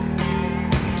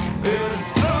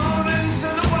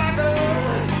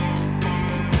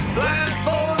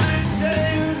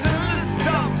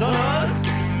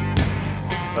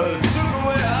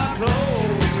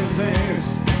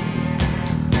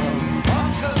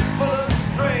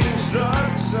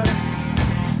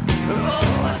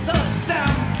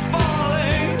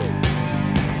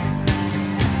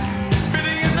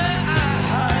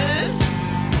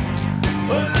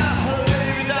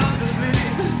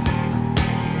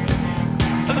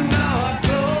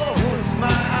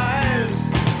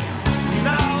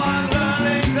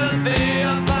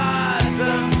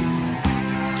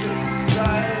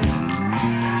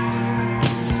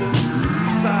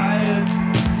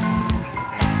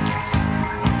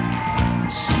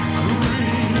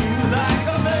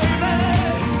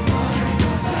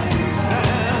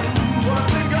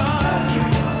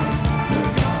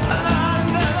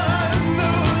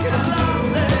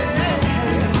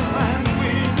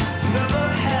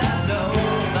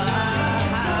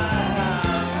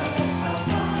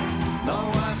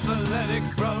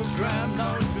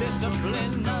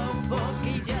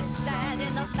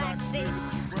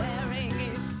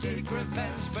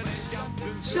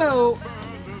 So,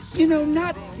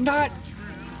 not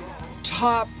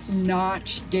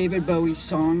top-notch David Bowie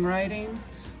songwriting,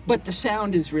 but the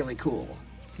sound is really cool.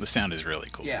 The sound is really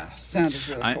cool. Yeah, sound is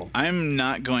really cool. I'm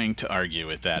not going to argue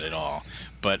with that at all,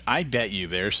 but I bet you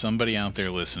there's somebody out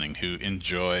there listening who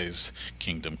enjoys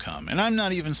Kingdom Come. And I'm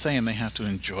not even saying they have to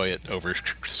enjoy it over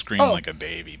Scream Like a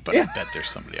Baby, but I bet there's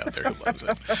somebody out there who loves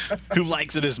it, who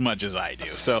likes it as much as I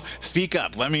do. So speak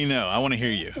up. Let me know. I want to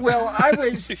hear you. Well,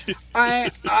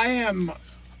 I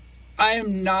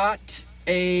am not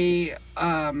a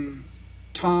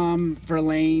Tom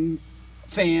Verlaine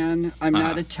fan. I'm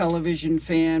not a television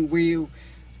fan. We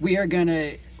are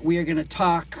gonna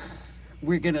talk.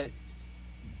 We're gonna.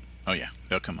 Oh yeah,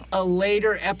 they'll come up. A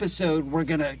later episode, we're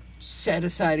gonna set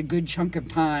aside a good chunk of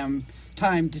time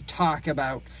to talk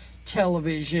about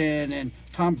television and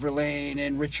Tom Verlaine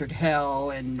and Richard Hell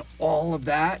and all of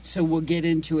that. So we'll get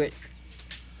into it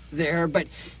there. But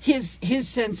his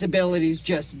sensibilities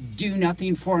just do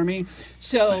nothing for me.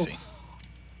 So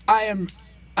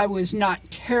I was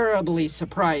not terribly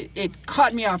surprised. It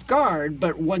caught me off guard,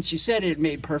 but once you said it, it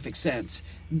made perfect sense.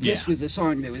 This was a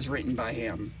song that was written by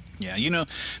him. Yeah,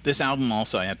 this album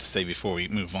also, I have to say before we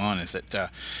move on, is that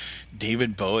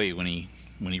David Bowie, when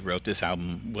he wrote this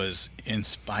album, was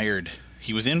inspired.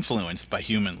 He was influenced by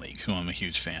Human League, who I'm a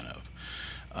huge fan of,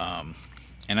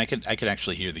 and I could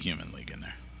actually hear the Human League in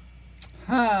there.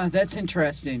 Huh, that's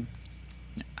interesting.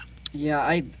 Yeah,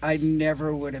 I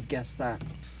never would have guessed that.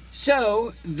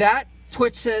 So that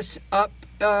puts us up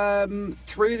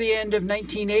through the end of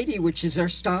 1980, which is our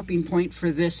stopping point for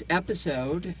this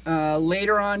episode.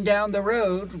 Later on down the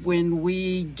road, when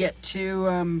we get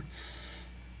to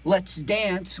Let's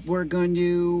Dance, we're going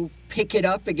to pick it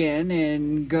up again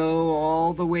and go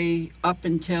all the way up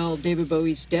until David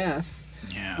Bowie's death.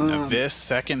 Yeah, now this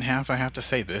second half, I have to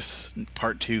say, this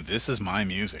part 2, this is my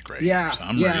music right here. So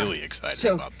I'm really excited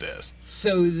about this.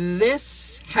 So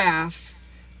this half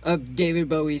of David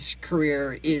Bowie's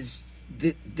career is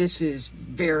this is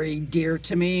very dear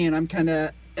to me, and I'm kind of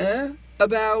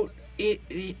about it,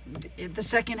 the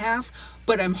second half,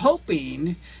 but I'm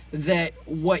hoping that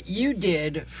what you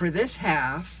did for this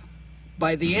half,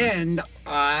 by the end,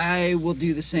 I will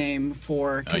do the same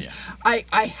for, because I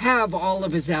have all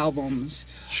of his albums,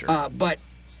 but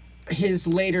his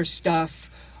later stuff,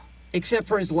 except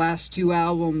for his last 2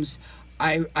 albums,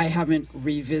 I haven't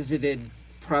revisited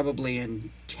probably in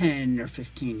 10 or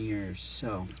 15 years.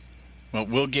 So, well,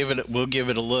 we'll give it a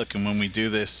look, and when we do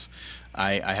this,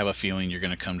 I have a feeling you're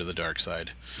going to come to the dark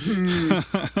side.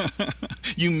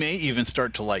 You may even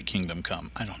start to like Kingdom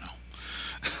Come. I don't know.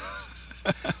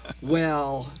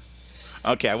 Well,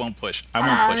 okay, I won't push.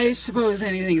 I suppose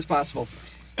anything is possible.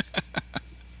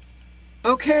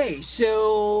 Okay,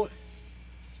 so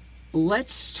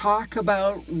let's talk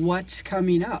about what's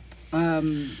coming up.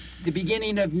 The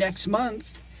beginning of next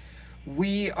month,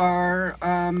 we are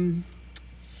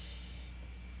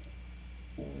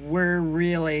we're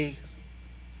really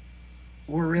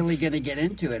going to get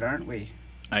into it, aren't we?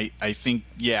 I think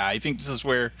this is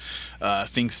where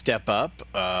things step up.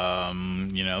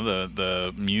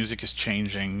 The music is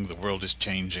changing, the world is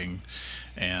changing,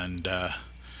 and I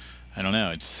don't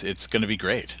know. It's going to be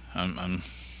great.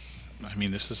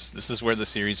 This is where the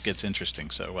series gets interesting.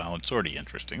 So, well, it's already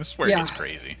interesting. This is where it gets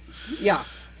crazy. Yeah.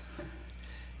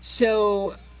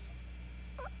 So,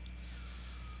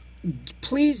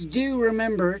 please do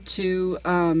remember to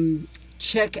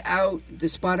check out the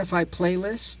Spotify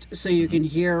playlist so you can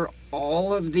hear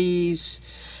all of these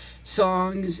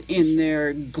songs in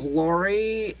their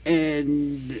glory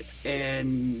and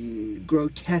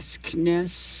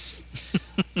grotesqueness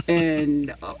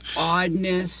and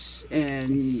oddness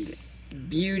and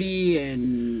beauty,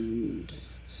 and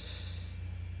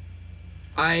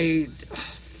I'm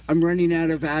running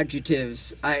out of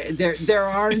adjectives. There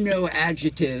are no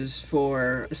adjectives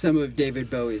for some of David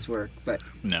Bowie's work, but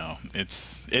no,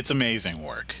 it's amazing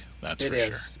work. That's for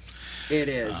sure. It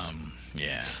is.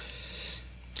 Yeah.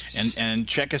 And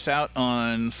check us out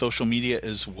on social media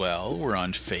as well. We're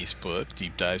on Facebook,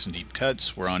 Deep Dives and Deep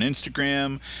Cuts. We're on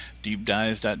Instagram,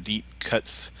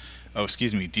 deepdives.deepcuts.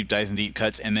 Deep Dives and Deep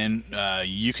Cuts. And then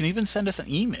you can even send us an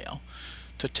email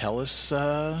to tell us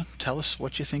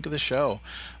what you think of the show.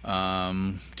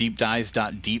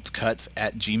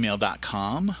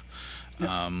 deepdives.deepcuts@gmail.com.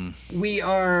 We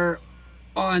are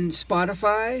on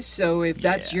Spotify, so if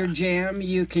that's your jam,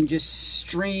 you can just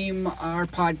stream our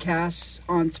podcasts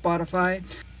on Spotify.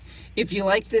 If you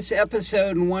like this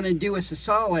episode and want to do us a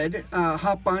solid,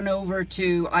 hop on over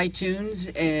to iTunes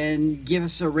and give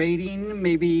us a rating.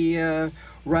 Maybe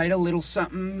write a little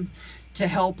something to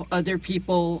help other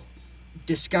people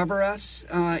discover us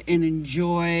and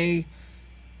enjoy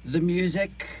the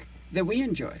music that we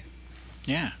enjoy.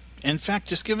 Yeah. In fact,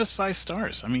 just give us 5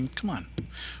 stars. I mean, come on.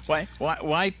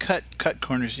 Why cut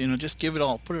corners? Just give it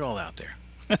all, put it all out there.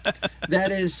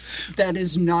 That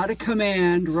is not a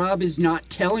command. Rob is not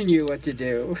telling you what to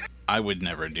do. I would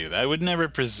never do that. I would never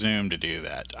presume to do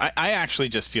that. I actually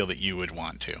just feel that you would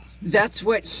want to. That's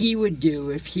what he would do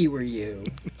if he were you.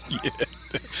 Yeah,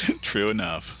 true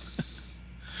enough.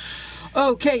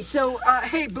 Okay, so,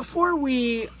 hey, before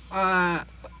we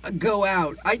go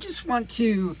out, I just want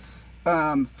to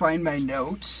find my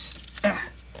notes.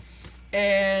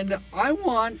 And I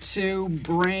want to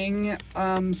bring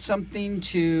something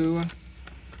to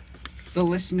the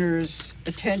listeners'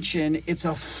 attention. It's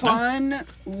a fun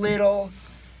little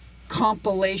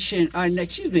compilation,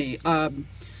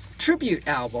 tribute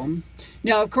album.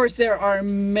 Now, of course, there are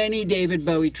many David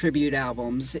Bowie tribute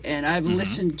albums, and I've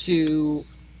listened to,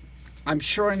 I'm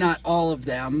sure not all of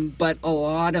them, but a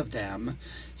lot of them.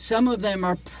 Some of them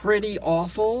are pretty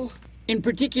awful. In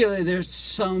particular,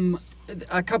 there's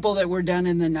a couple that were done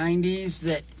in the 90s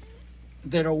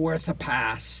that are worth a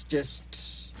pass.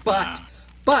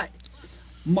 But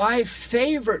my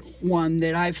favorite one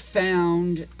that I've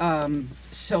found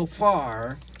so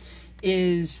far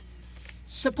is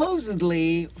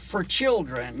supposedly for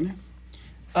children.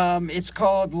 It's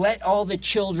called Let All the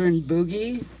Children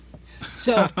Boogie.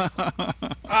 So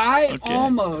I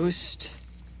almost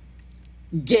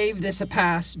gave this a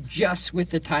pass just with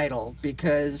the title,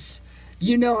 because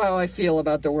you know how I feel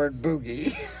about the word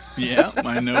boogie. Yeah,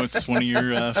 I know it's one of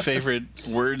your favorite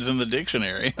words in the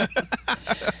dictionary.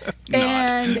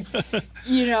 And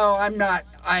I'm not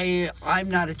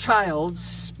a child,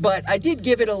 but I did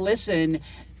give it a listen,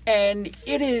 and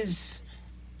it is,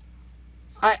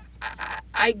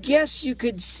 I guess you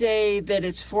could say that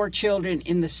it's for children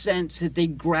in the sense that they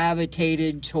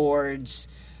gravitated towards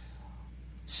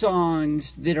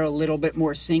songs that are a little bit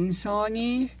more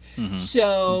sing-songy.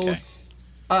 So, Okay.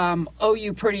 Oh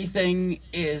You Pretty Thing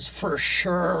is for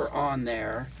sure on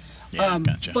there. Yeah,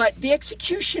 gotcha. But the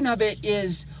execution of it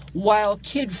is, while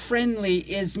kid-friendly,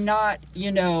 is not,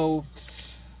 the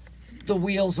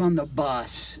wheels on the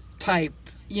bus type.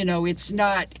 It's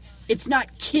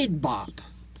not Kid Bop.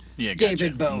 Yeah, gotcha.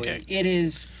 David Bowie. Okay. It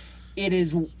is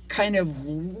kind of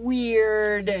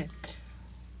weird,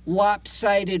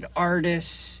 lopsided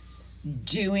artists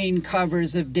doing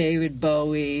covers of David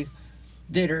Bowie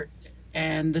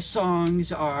and the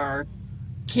songs are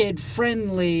kid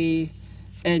friendly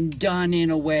and done in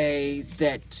a way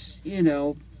that,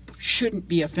 shouldn't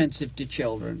be offensive to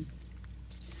children.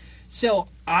 So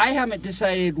I haven't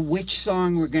decided which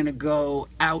song we're going to go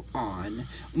out on.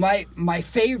 My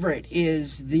favorite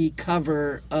is the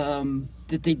cover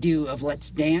that they do of Let's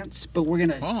Dance, but we're going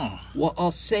to,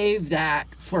 I'll save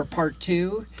that for part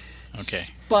 2. Okay.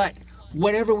 But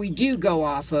whatever we do go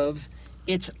off of,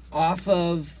 it's off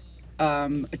of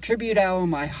a tribute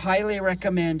album I highly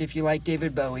recommend if you like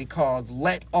David Bowie, called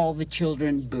Let All the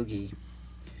Children Boogie.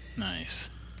 Nice.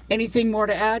 Anything more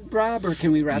to add, Rob, or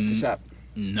can we wrap this up?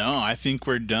 No, I think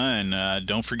we're done.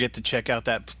 Don't forget to check out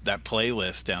that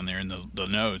playlist down there in the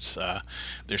notes.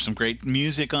 There's some great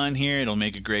music on here. It'll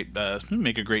make a great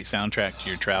soundtrack to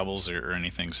your travels or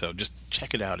anything. So just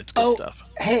check it out. It's good stuff.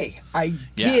 Hey, I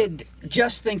did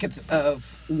just think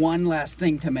of one last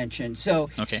thing to mention. So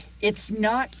It's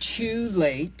not too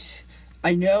late.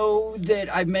 I know that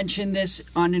I've mentioned this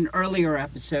on an earlier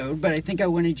episode, but I think I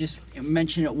want to just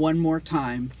mention it one more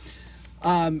time.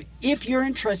 If you're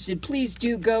interested, please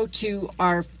do go to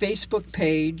our Facebook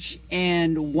page,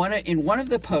 and in one of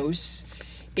the posts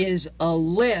is a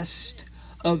list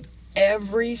of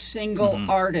every single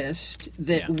artist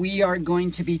that we are going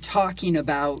to be talking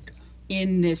about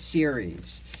in this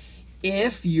series.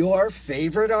 If your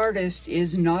favorite artist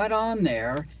is not on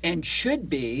there and should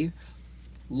be,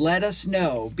 let us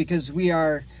know, because we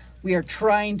are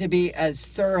trying to be as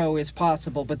thorough as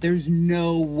possible, but there's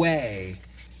no way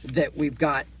that we've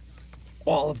got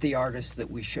all of the artists that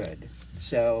we should.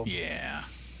 So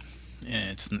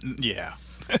it's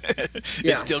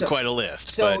still quite a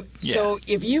list. So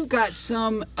if you've got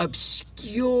some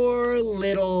obscure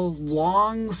little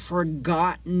long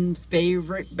forgotten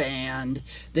favorite band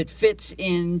that fits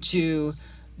into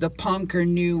the punk or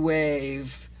new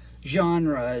wave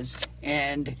genres,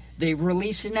 and they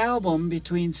release an album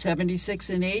between 76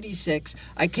 and 86,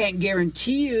 I can't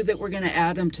guarantee you that we're going to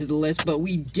add them to the list, but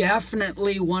we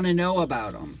definitely want to know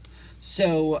about them.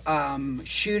 So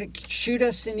shoot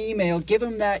us an email. Give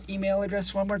them that email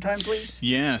address one more time, please.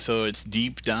 Yeah, so it's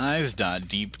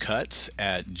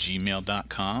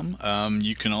deepdives.deepcuts@gmail.com.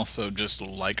 You can also just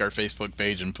like our Facebook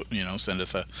page and send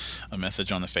us a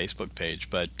message on the Facebook page.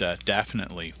 But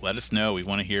definitely let us know. We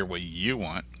want to hear what you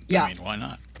want. Yeah. I mean, why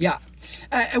not? Yeah.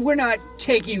 And we're not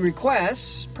taking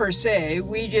requests per se.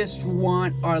 We just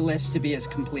want our list to be as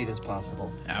complete as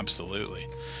possible. Absolutely.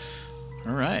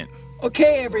 All right.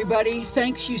 Okay, everybody.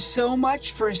 Thanks you so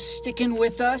much for sticking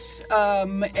with us.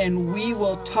 And we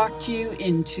will talk to you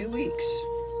in 2 weeks.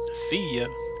 See ya.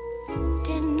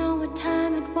 Didn't know what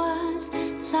time it was.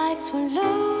 The lights were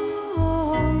low.